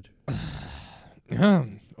fatherhood. Wow.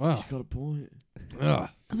 He's got a point. Ugh.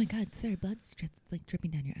 Oh my God, sir, blood's like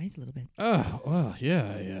dripping down your eyes a little bit. Oh, well,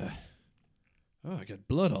 yeah. I got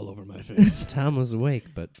blood all over my face. Tom was awake,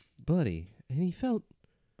 but bloody, and he felt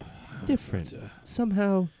different.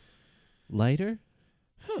 Somehow lighter.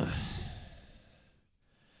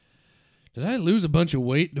 Did I lose a bunch of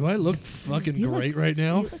weight? Do I look fucking You great look right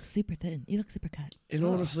now? You look super thin. You look super cut. And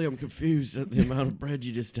honestly, I'm confused at the amount of bread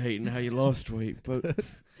you just ate and how you lost weight. But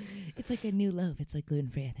It's like a new loaf. It's like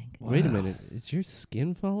gluten-free, I think. Wait a Wow. minute, is your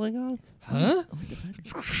skin falling off? Huh? Oh, what the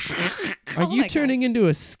fuck? Are Oh you my turning into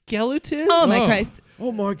a skeleton? Oh my Oh. Christ.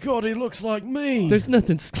 oh my God, he looks like me. There's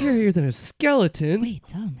nothing scarier than a skeleton. Wait,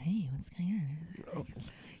 Tom, hey, what's going on?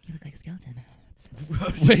 You look like a skeleton.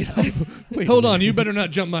 Wait, hold on. You better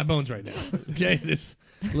not jump my bones right now. Okay, this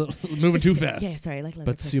moving too fast. Yeah, sorry, like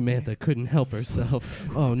But Samantha couldn't help herself.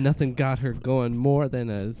 Oh, nothing got her going more than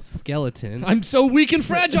a skeleton. I'm so weak and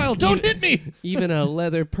fragile. Don't hit me. Even a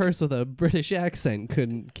leather purse with a British accent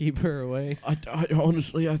couldn't keep her away. I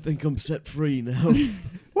honestly, I think I'm set free now.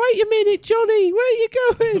 Wait a minute, Johnny. Where are you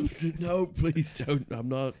going? No, please don't. I'm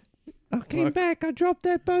not. I came Fuck. back. I dropped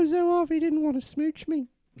that bozo off. He didn't want to smooch me.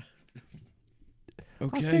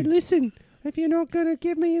 Okay. I said, listen, if you're not going to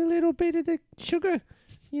give me a little bit of the sugar,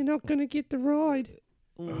 you're not going to get the ride.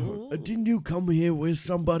 Didn't you come here with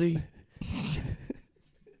somebody?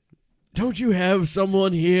 Don't you have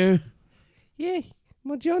someone here? Yeah,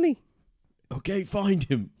 my Johnny. Okay, find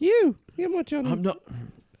him. You're my Johnny. I'm not.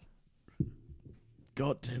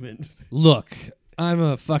 God damn it. Look, I'm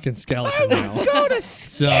a fucking skeleton now. God, a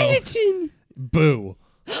skeleton. Boo.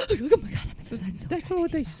 Oh my God, I'm so That's not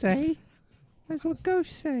what they say. That's what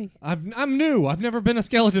ghosts say. I'm new. I've never been a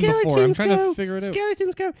skeleton before. I'm trying to figure it out.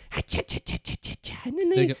 Skeletons go, "Ha-cha-cha-cha-cha-cha," and then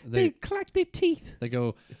They they go- clack their teeth. They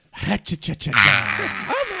go, ha-cha-cha-cha.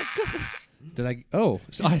 Oh my God. Did I? Oh,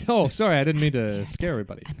 sorry. I didn't mean to scare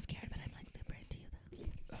everybody. I'm scared, but I'm like super into you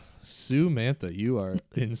though. Samantha, you are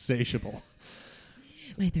insatiable.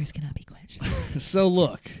 My thirst cannot be quenched. So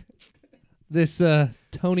look, this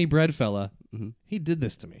Tony Bread fella, Mhm. he did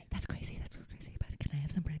this to me. That's crazy. That's so crazy. But can I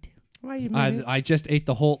have some bread too? Wait a minute. I just ate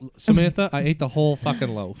the whole Samantha. I ate the whole fucking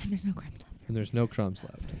loaf, And there's no crumbs left. and there's no crumbs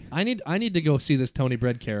left. I need to go see this Tony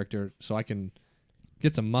Bread character so I can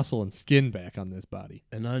get some muscle and skin back on this body.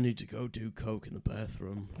 And I need to go do coke in the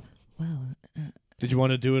bathroom. Wow. Did you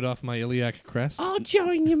want to do it off my iliac crest? I'll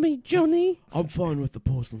join you, me Johnny. I'm fine with the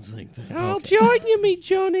porcelain thing. Thanks. I'll join you, me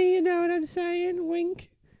Johnny. You know what I'm saying? Wink.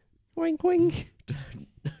 Wink, wink.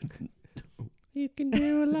 You can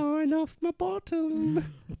do a line off my bottom.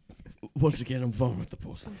 Once again, I'm fine with the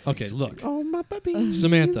porcelain thing. Okay, look, Oh, my baby.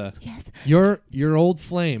 Samantha, Yes. your old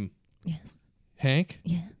flame, Yes. Hank.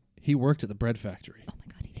 Yeah. He worked at the bread factory. Oh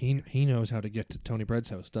my God. He did. He knows how to get to Tony Bread's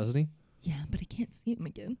house, doesn't he? Yeah, but I can't see him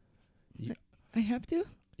again. Yeah. I have to.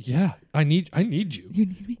 Yeah, I need you. You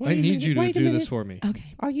need me. I need you to wait a do this minute. for me.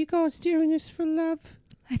 Okay. Are you guys doing this for love?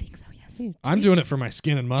 I think so. Yes. Here, I'm doing it for my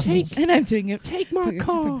skin and muscles. And I'm doing it. Take my For your-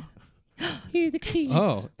 car. Here are the keys.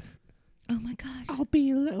 Oh, Oh my gosh. I'll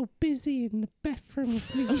be a little busy in the bathroom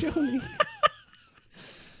with me, Johnny.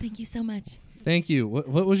 Thank you so much. thank you. What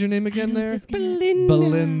was your name again I was there? just gonna- Belinda.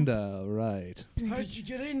 Belinda, right. How'd you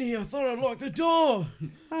get in here? I thought I'd lock the door.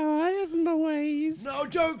 Oh, I have my ways. No,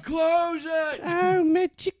 don't close it. Oh,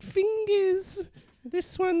 magic fingers.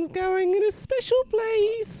 This one's going in a special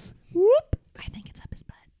place. Whoop. I think it's up his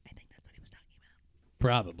butt. I think that's what he was talking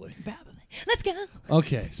Probably. about. Probably. Let's go.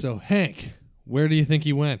 Okay, so Hank, where do you think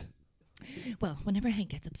he went? Well, whenever Hank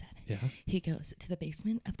gets upset, Yeah. he goes to the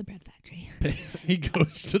basement of the bread factory. He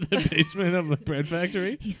goes to the basement of the bread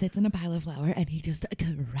factory. He sits in a pile of flour and he just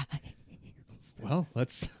cries. Well,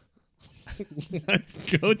 let's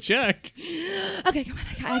go check. Okay, come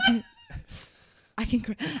on. I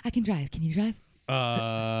can drive. Can you drive?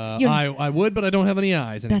 I would, but I don't have any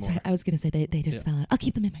eyes anymore. That's right. I was gonna say they just fell out. I'll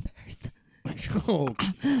keep them in my purse. Oh,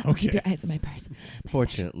 Keep okay. your eyes on my purse.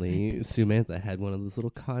 Fortunately, Samantha had one of those little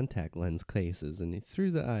contact lens cases, and he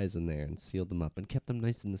threw the eyes in there and sealed them up and kept them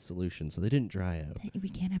nice in the solution so they didn't dry out. We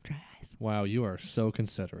can't have dry eyes. Wow, you are so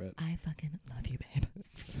considerate. I fucking love you, babe.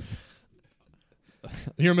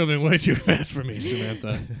 You're moving way too fast for me,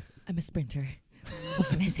 Samantha. I'm a sprinter. What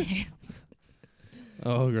can I say?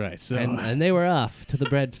 Oh, right. So, And they were off to the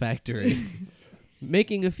bread factory,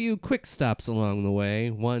 making a few quick stops along the way.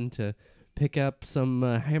 One to pick up some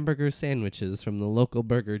hamburger sandwiches from the local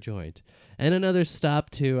burger joint, and another stop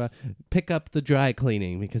to pick up the dry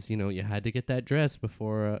cleaning because, you had to get that dress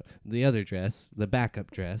before the other dress, the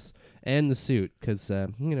backup dress, and the suit because,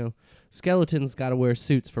 skeletons got to wear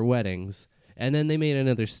suits for weddings. And then they made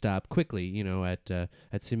another stop quickly,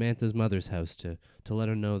 at Samantha's mother's house to let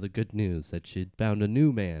her know the good news that she'd found a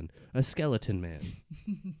new man, a skeleton man,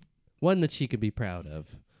 one that she could be proud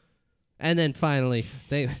of. And then finally,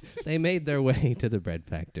 they made their way to the bread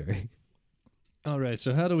factory. all right.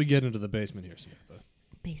 So how do we get into the basement here, Samantha?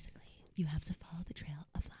 Basically, you have to follow the trail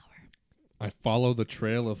of flour. I follow the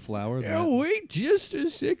trail of flour. Wait just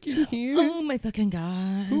a second here. Oh my fucking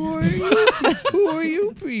god. Who are you? Who are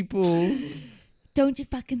you people? Don't you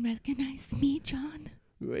fucking recognize me, John?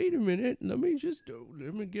 Wait a minute. Let me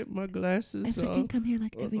get my I glasses freaking on. come here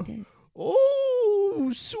like every day.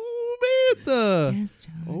 Oh, Samantha. Yes,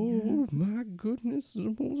 John. Oh, yes. my goodness.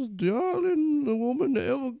 The most darling woman that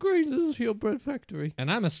ever graces your bread factory.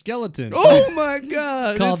 And I'm a skeleton. Oh, my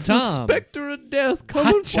God. Called it's Tom. the specter of death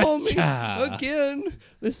coming for me Ha-cha-cha. again.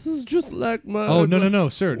 This is just like my... Oh, no,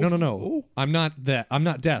 sir. No. Oh. I'm not that. I'm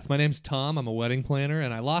not death. My name's Tom. I'm a wedding planner,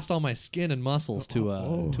 and I lost all my skin and muscles to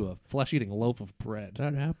a flesh-eating loaf of bread.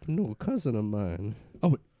 That happened to a cousin of mine.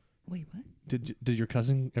 Wait, what? Did your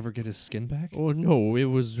cousin ever get his skin back? Oh, no, it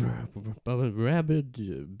was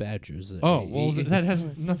rabid badgers. That Oh, he- well, he- that has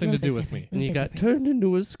It's a nothing to little do bit with me. different. and he got turned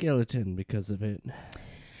into a skeleton because of it. A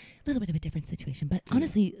little bit of a different situation, but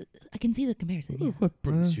honestly, I can see the comparison. Yeah. What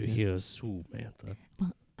brings you here, Samantha?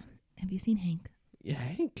 Have you seen Hank? Yeah,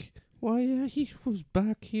 Hank. Why, yeah, he was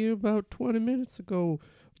back here about 20 minutes ago,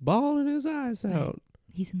 bawling his eyes Right. out.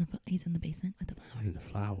 He's in the basement with the flower. In the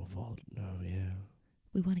flower vault. Oh, yeah.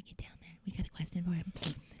 We want to get down there. We got a question for him.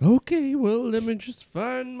 Okay, well, let me just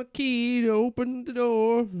find my key to open the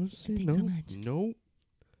door. Let's see. Thanks so much. No.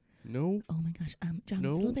 Oh my gosh, John, No.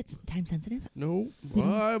 it's a little bit time sensitive. No. We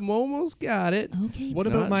don't- I'm almost got it. Okay. What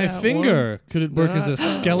Not about my that finger? Could it work as a Not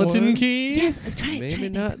that skeleton one. key? Yes, try it. Maybe try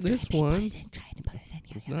it, not babe. this Try it, babe. one. Put it in. Try it and put it in.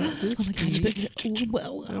 Yeah, It's yeah. not this Oh my key. gosh.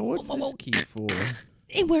 Whoa, Now, what's this key for?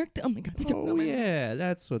 It worked. Oh my god. Oh, yeah,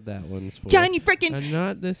 that's what that one's for. John, you freaking. And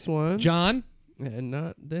not this one. John, And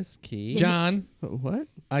not this key. John, What?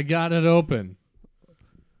 I got it open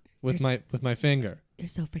with You're my finger. You're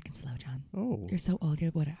so freaking slow, John. Oh. You're so old. You're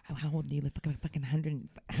what? How old do you live? Fucking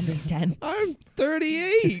 110. I'm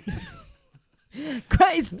 38.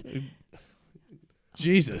 Christ.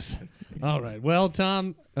 Jesus. All right. Well,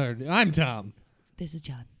 I'm Tom. This is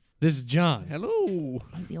John. This is John. Hello.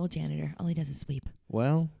 He's the old janitor. All he does is sweep.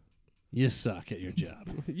 Well, you suck at your job.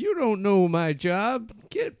 You don't know my job.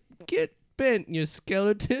 Get bent, you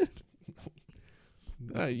skeleton.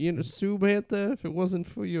 Samantha, if it wasn't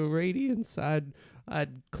for your radiance, I'd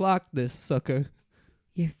clock this sucker.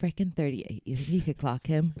 You're freaking 38. You think you could clock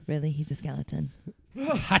him? Really? He's a skeleton.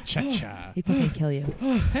 Ha-cha-cha. He'd fucking kill you.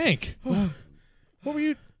 Hank, Whoa. what were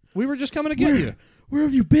you? We were just coming to get you. Where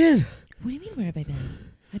have you been? What do you mean, where have I been?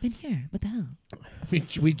 I've been here. What the hell?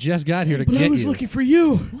 We just got here to But get I was you. looking for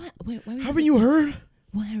you. What? Why were Haven't you heard?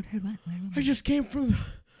 What? Heard what? I just came from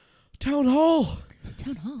town hall.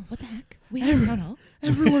 Town hall? What the heck? We have a town hall?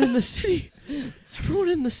 Everyone in the city. Everyone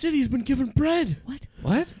in the city's been given bread. What?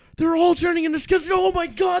 What? They're all turning into skeletons. Oh my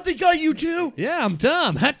god, they got you too. Yeah, I'm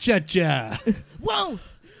Tom. Ha-cha-cha. Whoa!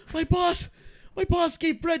 My boss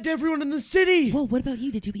gave bread to everyone in the city. Whoa, what about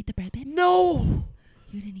you? Did you eat the bread, babe? No.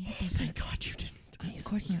 You didn't eat it, babe. Thank God you didn't. Of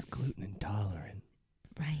course He's not. gluten intolerant.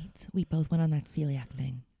 Right. We both went on that celiac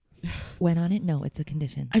thing. Went on it? No, it's a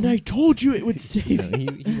condition. And I told you it would save. No, he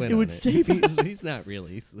went It on would save us. He's not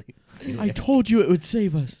really. I told you it would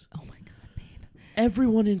save us. Oh my god, babe.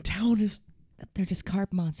 Everyone in town is. They're just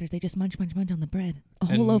carb monsters. They just munch on the bread. A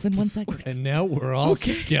whole And- loaf in 1 second. And now we're all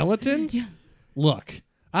Okay. skeletons? Yeah. Look,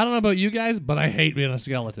 I don't know about you guys, but I hate being a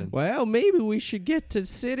skeleton. Well, maybe we should get to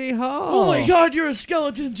City Hall. Oh my God, you're a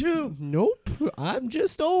skeleton too. Nope, I'm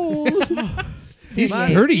just old. He's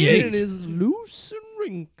My 38. skin is loose and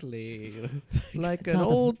wrinkly, like It's an all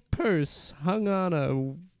the- old purse hung on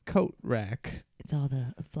a coat rack. It's all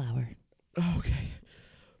the flour. Okay.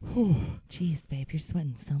 Whew. Jeez, babe, you're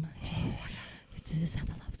sweating so much. It's just how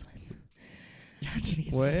the love sweats.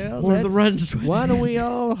 Well, Or the that's- run sweats. why don't we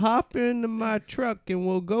all hop into my truck and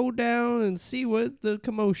we'll go down and see what the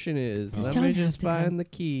commotion is? Does Let John me have just to go? find the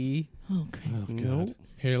key. Oh, Christ. Nope.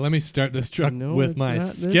 Here, let me start this truck No, with it's my not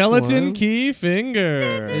this skeleton one. key finger.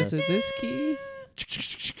 Is it this key?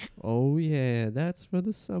 Oh yeah, that's for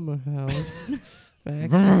the summer house.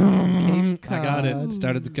 Back in Cape I got it. Cod.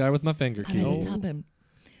 Started the car with my finger I'm key. ready to top him.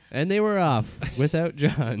 And they were off without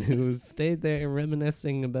John, who stayed there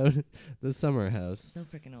reminiscing about the summer house. So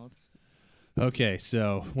freaking old. Okay,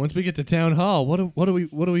 so once we get to town hall, what are we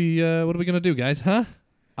gonna do, guys? Huh?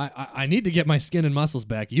 I need to get my skin and muscles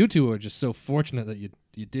back. You two are just so fortunate that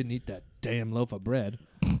you didn't eat that damn loaf of bread.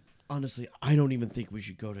 Honestly, I don't even think we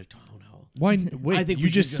should go to town hall. Why? Wait, I think you we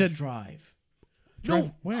just should said drive. drive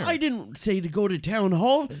No, where? I didn't say to go to town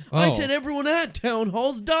hall. I Oh. said everyone at town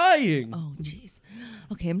hall's dying. Oh, jeez.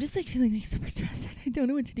 Okay, I'm just like feeling like super stressed. I don't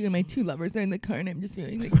know what to do. And my two lovers are in the car, and I'm just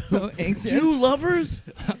feeling like so anxious. Two lovers?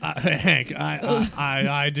 Hank,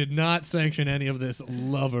 I did not sanction any of this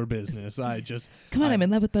lover business. I just Come on, I- I'm in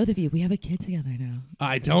love with both of you. We have a kid together now.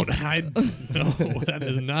 no, that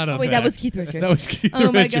is not a Oh, wait, that fact. was Keith Richards. That was Keith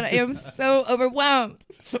Oh my god, I am Richards. so overwhelmed.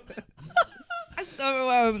 I'm so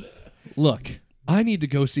overwhelmed. Look, I need to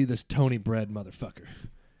go see this Tony Bread motherfucker,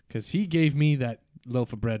 because he gave me that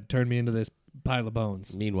loaf of bread, turned me into this pile of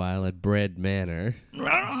bones. Meanwhile, at Bread Manor,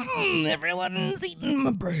 Everyone's eating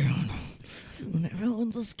my bread. And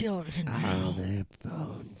everyone's a skeleton all now. their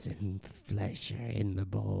bones and flesh are in the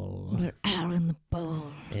bowl. They're out in the bowl.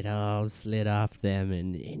 It all slid off them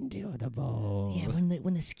and into the bowl. Yeah,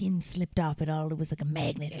 when the skin slipped off, it was like a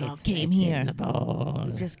magnet. It all It's came in here. the bowl.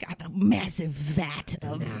 We just got a massive vat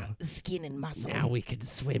of Now- skin and muscle. Now we can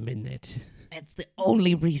swim in it. That's the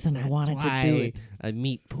only reason I That's wanted why to do it. a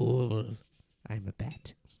meat pool. I'm a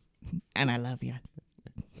bat. And I love you.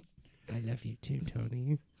 I love you too,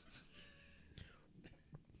 Tony.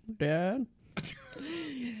 Dad?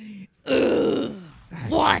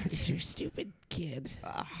 What? You stupid kid.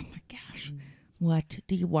 Oh my gosh. What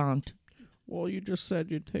do you want? Well, you just said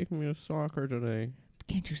you'd take me to soccer today.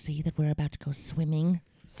 Can't you see that we're about to go swimming?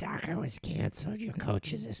 Soccer was canceled. Your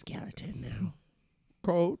coach is a skeleton now.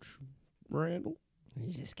 Coach? Randall?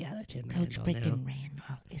 He's a skeleton. Coach Randall freaking now.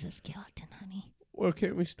 Randall is a skeleton, honey. Well,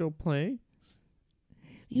 can't we still play?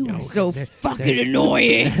 You No, are so 'cause they're- fucking they're-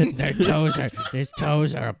 annoying. His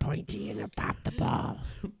toes are pointy and they pop the ball.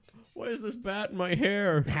 Why is this bat in my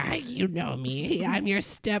hair? You know me. I'm your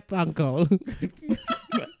step uncle,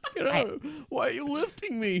 Get out. Why are you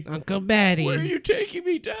lifting me? Uncle Batty. Where are you taking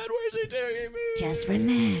me, Dad? Where's he taking me? Just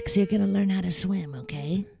relax. You're gonna learn how to swim,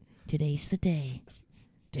 okay? Today's the day.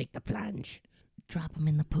 Take the plunge. Drop him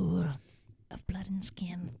in the pool of blood and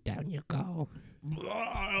skin. Down you go.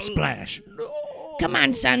 Splash. No. Come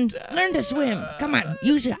on, son. Learn to swim. Come on.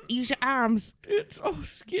 Use your arms. It's all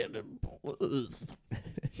skin and blood.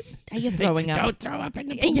 Are you throwing up? Don't throw up in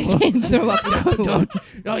the You pool. can't throw up in the pool. Don't.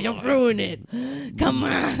 No, you'll ruin it. Come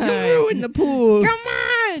on. You'll ruin the pool. Come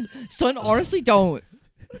on. Son, honestly, don't.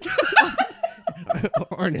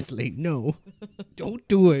 Honestly, no. Don't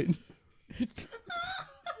do it.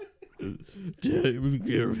 Dad, we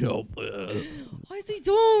can't help Honestly,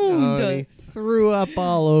 Oh, don't. he threw up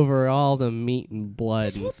all over all the meat and blood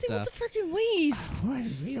This and whole thing was stuff. a freaking waste. What?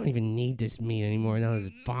 We don't even need this meat anymore. Now there's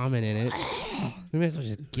vomit in it. We might as well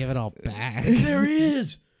just give it all back. There he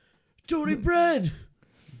is. Tony Bread.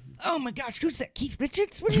 Oh my gosh, who's that? Keith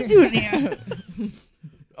Richards? What are you doing here?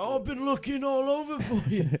 I've been looking all over for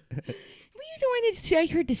you. Were you the one that said I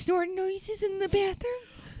heard the snoring noises in the bathroom?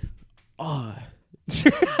 I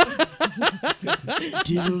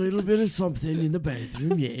did a little bit of something in the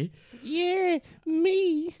bathroom, yeah. Yeah,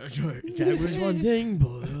 me. That was one thing,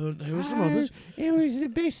 but there was some others. It was the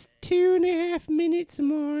best 2.5 minutes of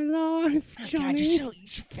my life, Oh, God, Johnny. you're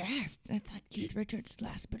so fast. I thought Keith Richards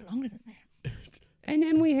lasted a bit longer than that. And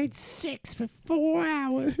then we had sex for 4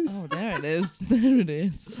 hours. Oh, there it is. There it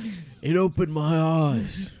is. It opened my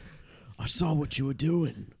eyes. I saw what you were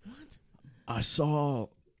doing. What? I saw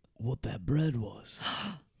what that bread was.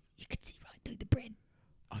 You could see right through the bread.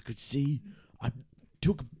 I could see. I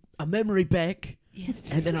took a memory back, Yeah.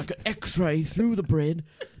 and then I could X-ray through the bread,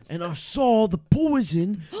 and I saw the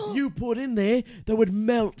poison you put in there that would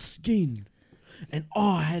melt skin. And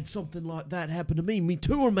I had something like that happen to me. Me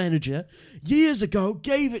tour manager, years ago,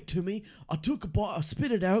 gave it to me. I took a bite, I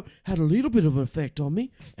spit it out, had a little bit of an effect on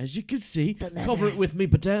me, as you can see. The Cover leather. it with me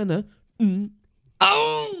bandana.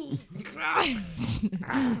 Oh, Christ.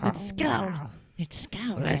 It's skull. It's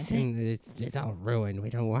skull. Listen, it's all ruined. We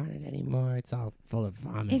don't want it anymore. It's all full of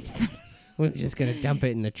vomit. It's fun. We're just going to dump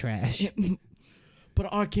it in the trash.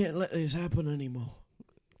 But I can't let this happen anymore.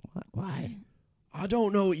 What? Why? I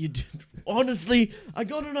don't know what you do. Honestly, I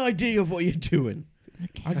got an idea of what you're doing.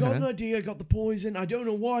 I got an idea. I got the poison. I don't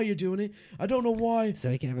know why you're doing it. I don't know why. So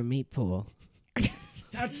we can have a meat pool.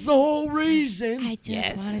 That's the whole reason. I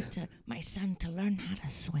just wanted my son to learn how to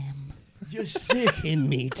swim. You're sick. In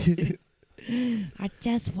meat. I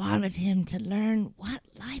just wanted him to learn what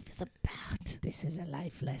life is about. This is a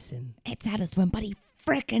life lesson. It's how to swim, but he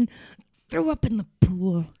frickin' threw up in the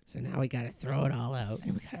pool. So now we gotta throw it all out.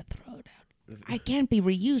 And we gotta throw it out. I can't be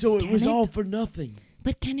reused, So can it was it? all for nothing.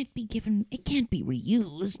 But can it be given? It can't be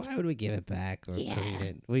reused. Why would we give it back or Yeah. clean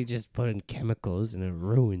it? We just put in chemicals and it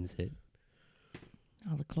ruins it.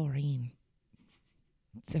 All the chlorine.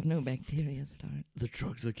 So no bacteria start. The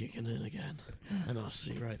drugs are kicking in again. And I'll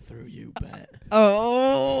see right through you, Bat.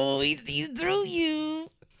 Oh, he sees through you.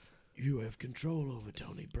 You have control over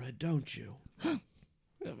Tony Bread, don't you?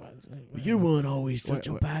 You weren't always such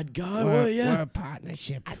a bad guy, were you? We're a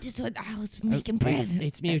partnership. I was making bread.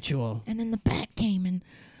 It's mutual. And then the bat came and...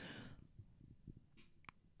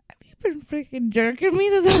 Have you been freaking jerking me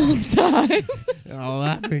this whole time? Oh,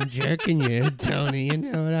 I've been jerking you, Tony. You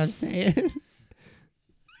know what I'm saying?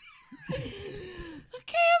 I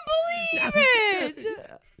can't believe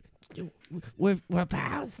it. We're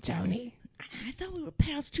pals, Tony. I thought we were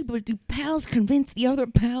pals too, but do pals convince the other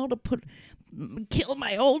pal to kill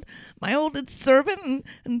my oldest servant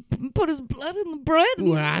and put his blood in the bread?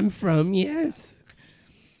 Where I'm from, yes.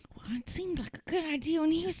 Well, it seemed like a good idea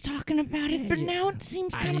when he was talking about it, but now it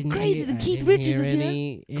seems I kind of didn't crazy hear- that I Keith didn't Richards hear is here.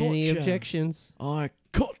 any Gotcha. objections. I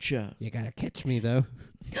gotcha. You gotta catch me though.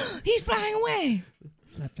 He's flying away.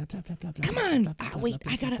 Come on. Wait,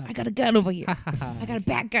 I got a gun over here. I got a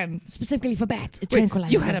bat gun specifically for bats. It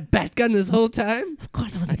tranquilizes. You had a bat gun this whole time? Of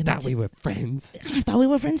course I I wasn't gonna. thought we were friends. I thought we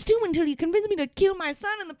were friends too until you convinced me to kill my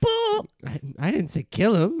son in the pool. I didn't say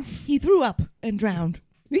kill him. He threw up and drowned.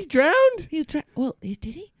 He drowned? Did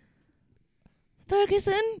he?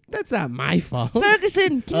 Ferguson? That's not my fault.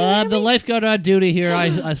 Ferguson! Can you hear The me? lifeguard on duty here.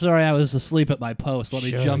 I sorry, I was asleep at my post. Let me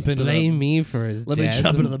Sure, jump into blame me for his Let me death.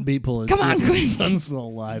 jump into the meat pool and Come see on, if my quick. son's still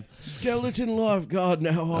alive. Skeleton lifeguard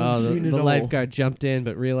now. I've Oh, seen it the all. lifeguard jumped in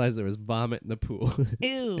but realized there was vomit in the pool.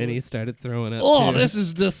 Ew. And he started throwing up. Oh, too. this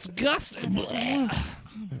is disgusting.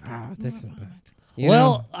 Oh, this.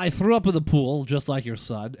 Well, I threw up in the pool just like your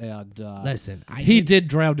son, and Listen, he did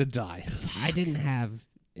drown and die. I didn't have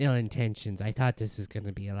ill intentions. I thought this was going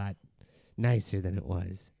to be a lot nicer than it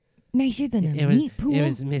was. Nicer than a It was, meat pool? it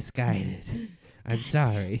was misguided. I'm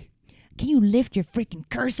sorry. Can you lift your freaking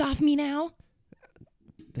curse off me now?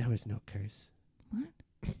 There was no curse.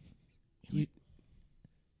 What?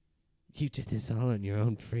 You did this all on your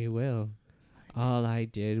own free will. All I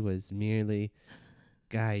did was merely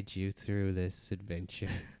guide you through this adventure.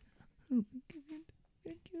 Oh my god.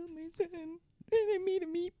 I killed my son. And I made a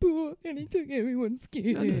meat pool and he took everyone's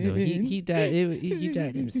skin. No. He died. He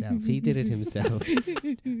died himself. He did it himself.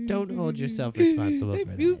 Don't hold yourself responsible for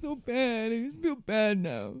I feel that. so bad. I just feel bad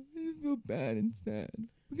now. I just feel bad and sad.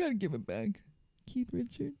 We gotta give it back. Keith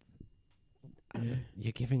Richards.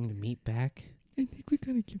 You're giving the meat back? I think we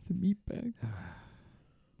gotta give the meat back.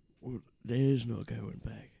 Well, there's no going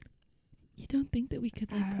back. You don't think that we could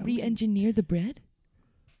re-engineer the bread?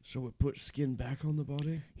 So we put skin back on the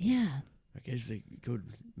body? Yeah. I guess they could,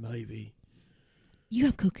 maybe. You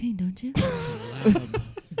have cocaine, don't you? It's a lab.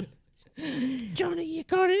 Johnny, you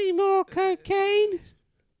got any more cocaine?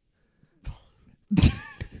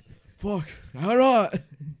 Fuck. All right.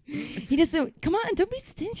 He just come on, don't be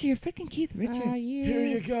stingy. You're freaking Keith Richards. Here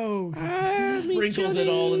you go. me Sprinkles it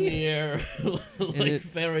all in the air like it-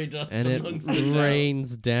 fairy dust And it amongst the town.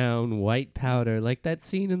 rains down white powder like that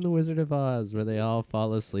scene in The Wizard of Oz where they all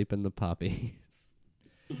fall asleep in the poppies.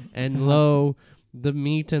 And lo, the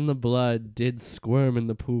meat and the blood did squirm in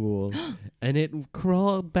the pool, and it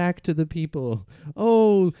crawled back to the people.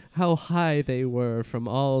 Oh, how high they were from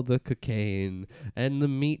all the cocaine, and the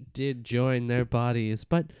meat did join their bodies,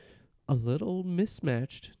 but a little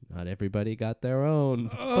mismatched. Not everybody got their own,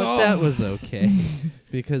 but that was okay,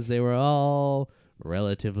 because they were all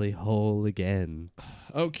relatively whole again.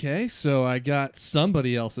 Okay, so I got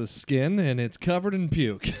somebody else's skin, and it's covered in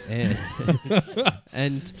puke. And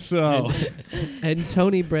and So, and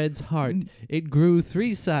Tony Bread's heart, it grew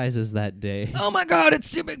 3 sizes that day, Oh my god,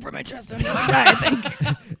 it's too big for my chest. I'm gonna die, I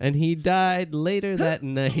think. and he died later that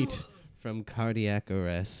night from cardiac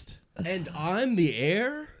arrest. And I'm the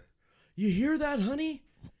heir? You hear that, honey?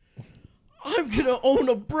 I'm gonna own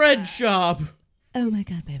a bread shop. Oh my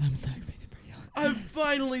god, babe, I'm so excited for you. I'm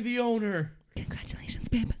finally the owner. Congratulations,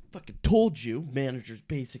 babe. Fucking told you. Manager's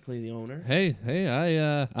basically the owner.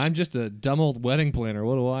 hey, I'm just a dumb old wedding planner.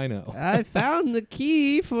 What do I know? I found the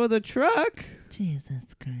key for the truck.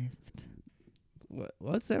 Jesus Christ.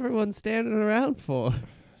 What's everyone standing around for?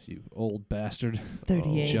 You old bastard.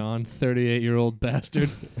 38. John, 38-year-old bastard.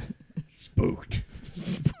 Spooked.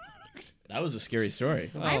 That was a scary story.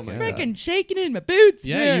 I'm my freaking shaking in my boots.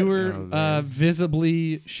 Yeah, you were Oh, man.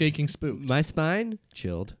 visibly shaking spooked. My spine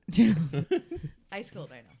chilled. Ice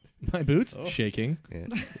cold, I know. My boots shaking. Yeah.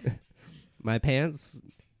 My pants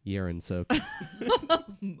urine soaked. Oh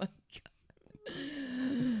my God.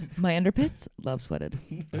 My underpits, love sweated.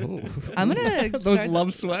 Oh. I'm gonna Those start-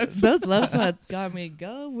 love sweats. Those love sweats got me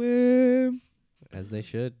going. As they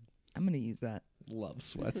should. I'm gonna use that. Love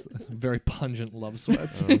sweats. Very pungent love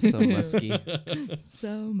sweats. Oh, so musky. So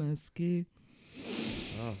musky.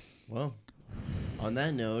 Oh, well, on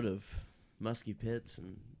that note of musky pits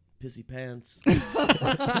and pissy pants,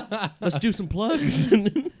 let's do some plugs.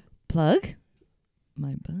 Plug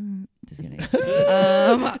my butt. Just kidding.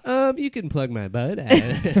 You can plug my butt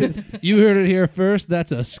at You heard it here first.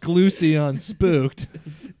 That's a exclusive on Spooked.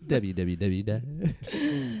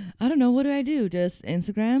 www. I don't know. What do I do? Just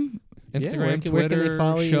Instagram? Instagram, where can they Twitter,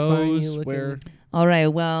 follow you, find you, shows, look where... All right.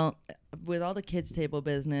 Well, with all the kids table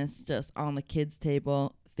business, just on the kids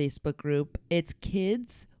table Facebook group, it's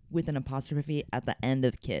kids with an apostrophe at the end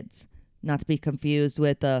of kids. Not to be confused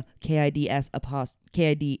with the KIDS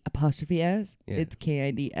apostrophe S. Yeah. It's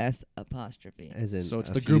KIDS apostrophe. As in So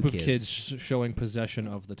it's a the few group of kids showing possession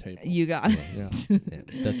of the table. You got it. Yeah. Yeah,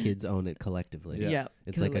 the kids own it collectively. Yeah.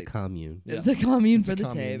 It's like a commune. It's a commune It's for a the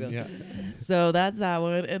commune, table. Yeah. So that's that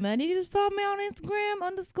one. And then you can just follow me on Instagram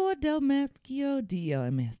 _Del Maschio,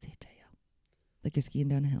 DELMASTIO. Like you're skiing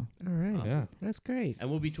down a hill. All right. Yeah. That's great. And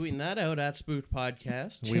we'll be tweeting that out at Spooked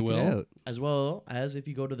Podcast. We Check it will. out. As well as if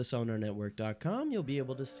you go to thesonarnetwork.com, you'll be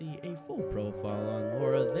able to see a full profile on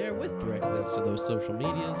Laura there with direct links to those social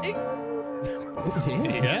medias. Oh,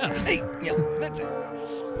 yeah. Yeah. That's it.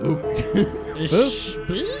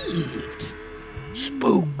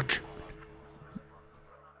 Spooked.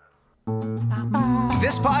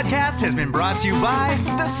 This podcast has been brought to you by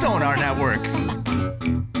the Sonar Network.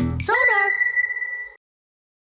 Sonar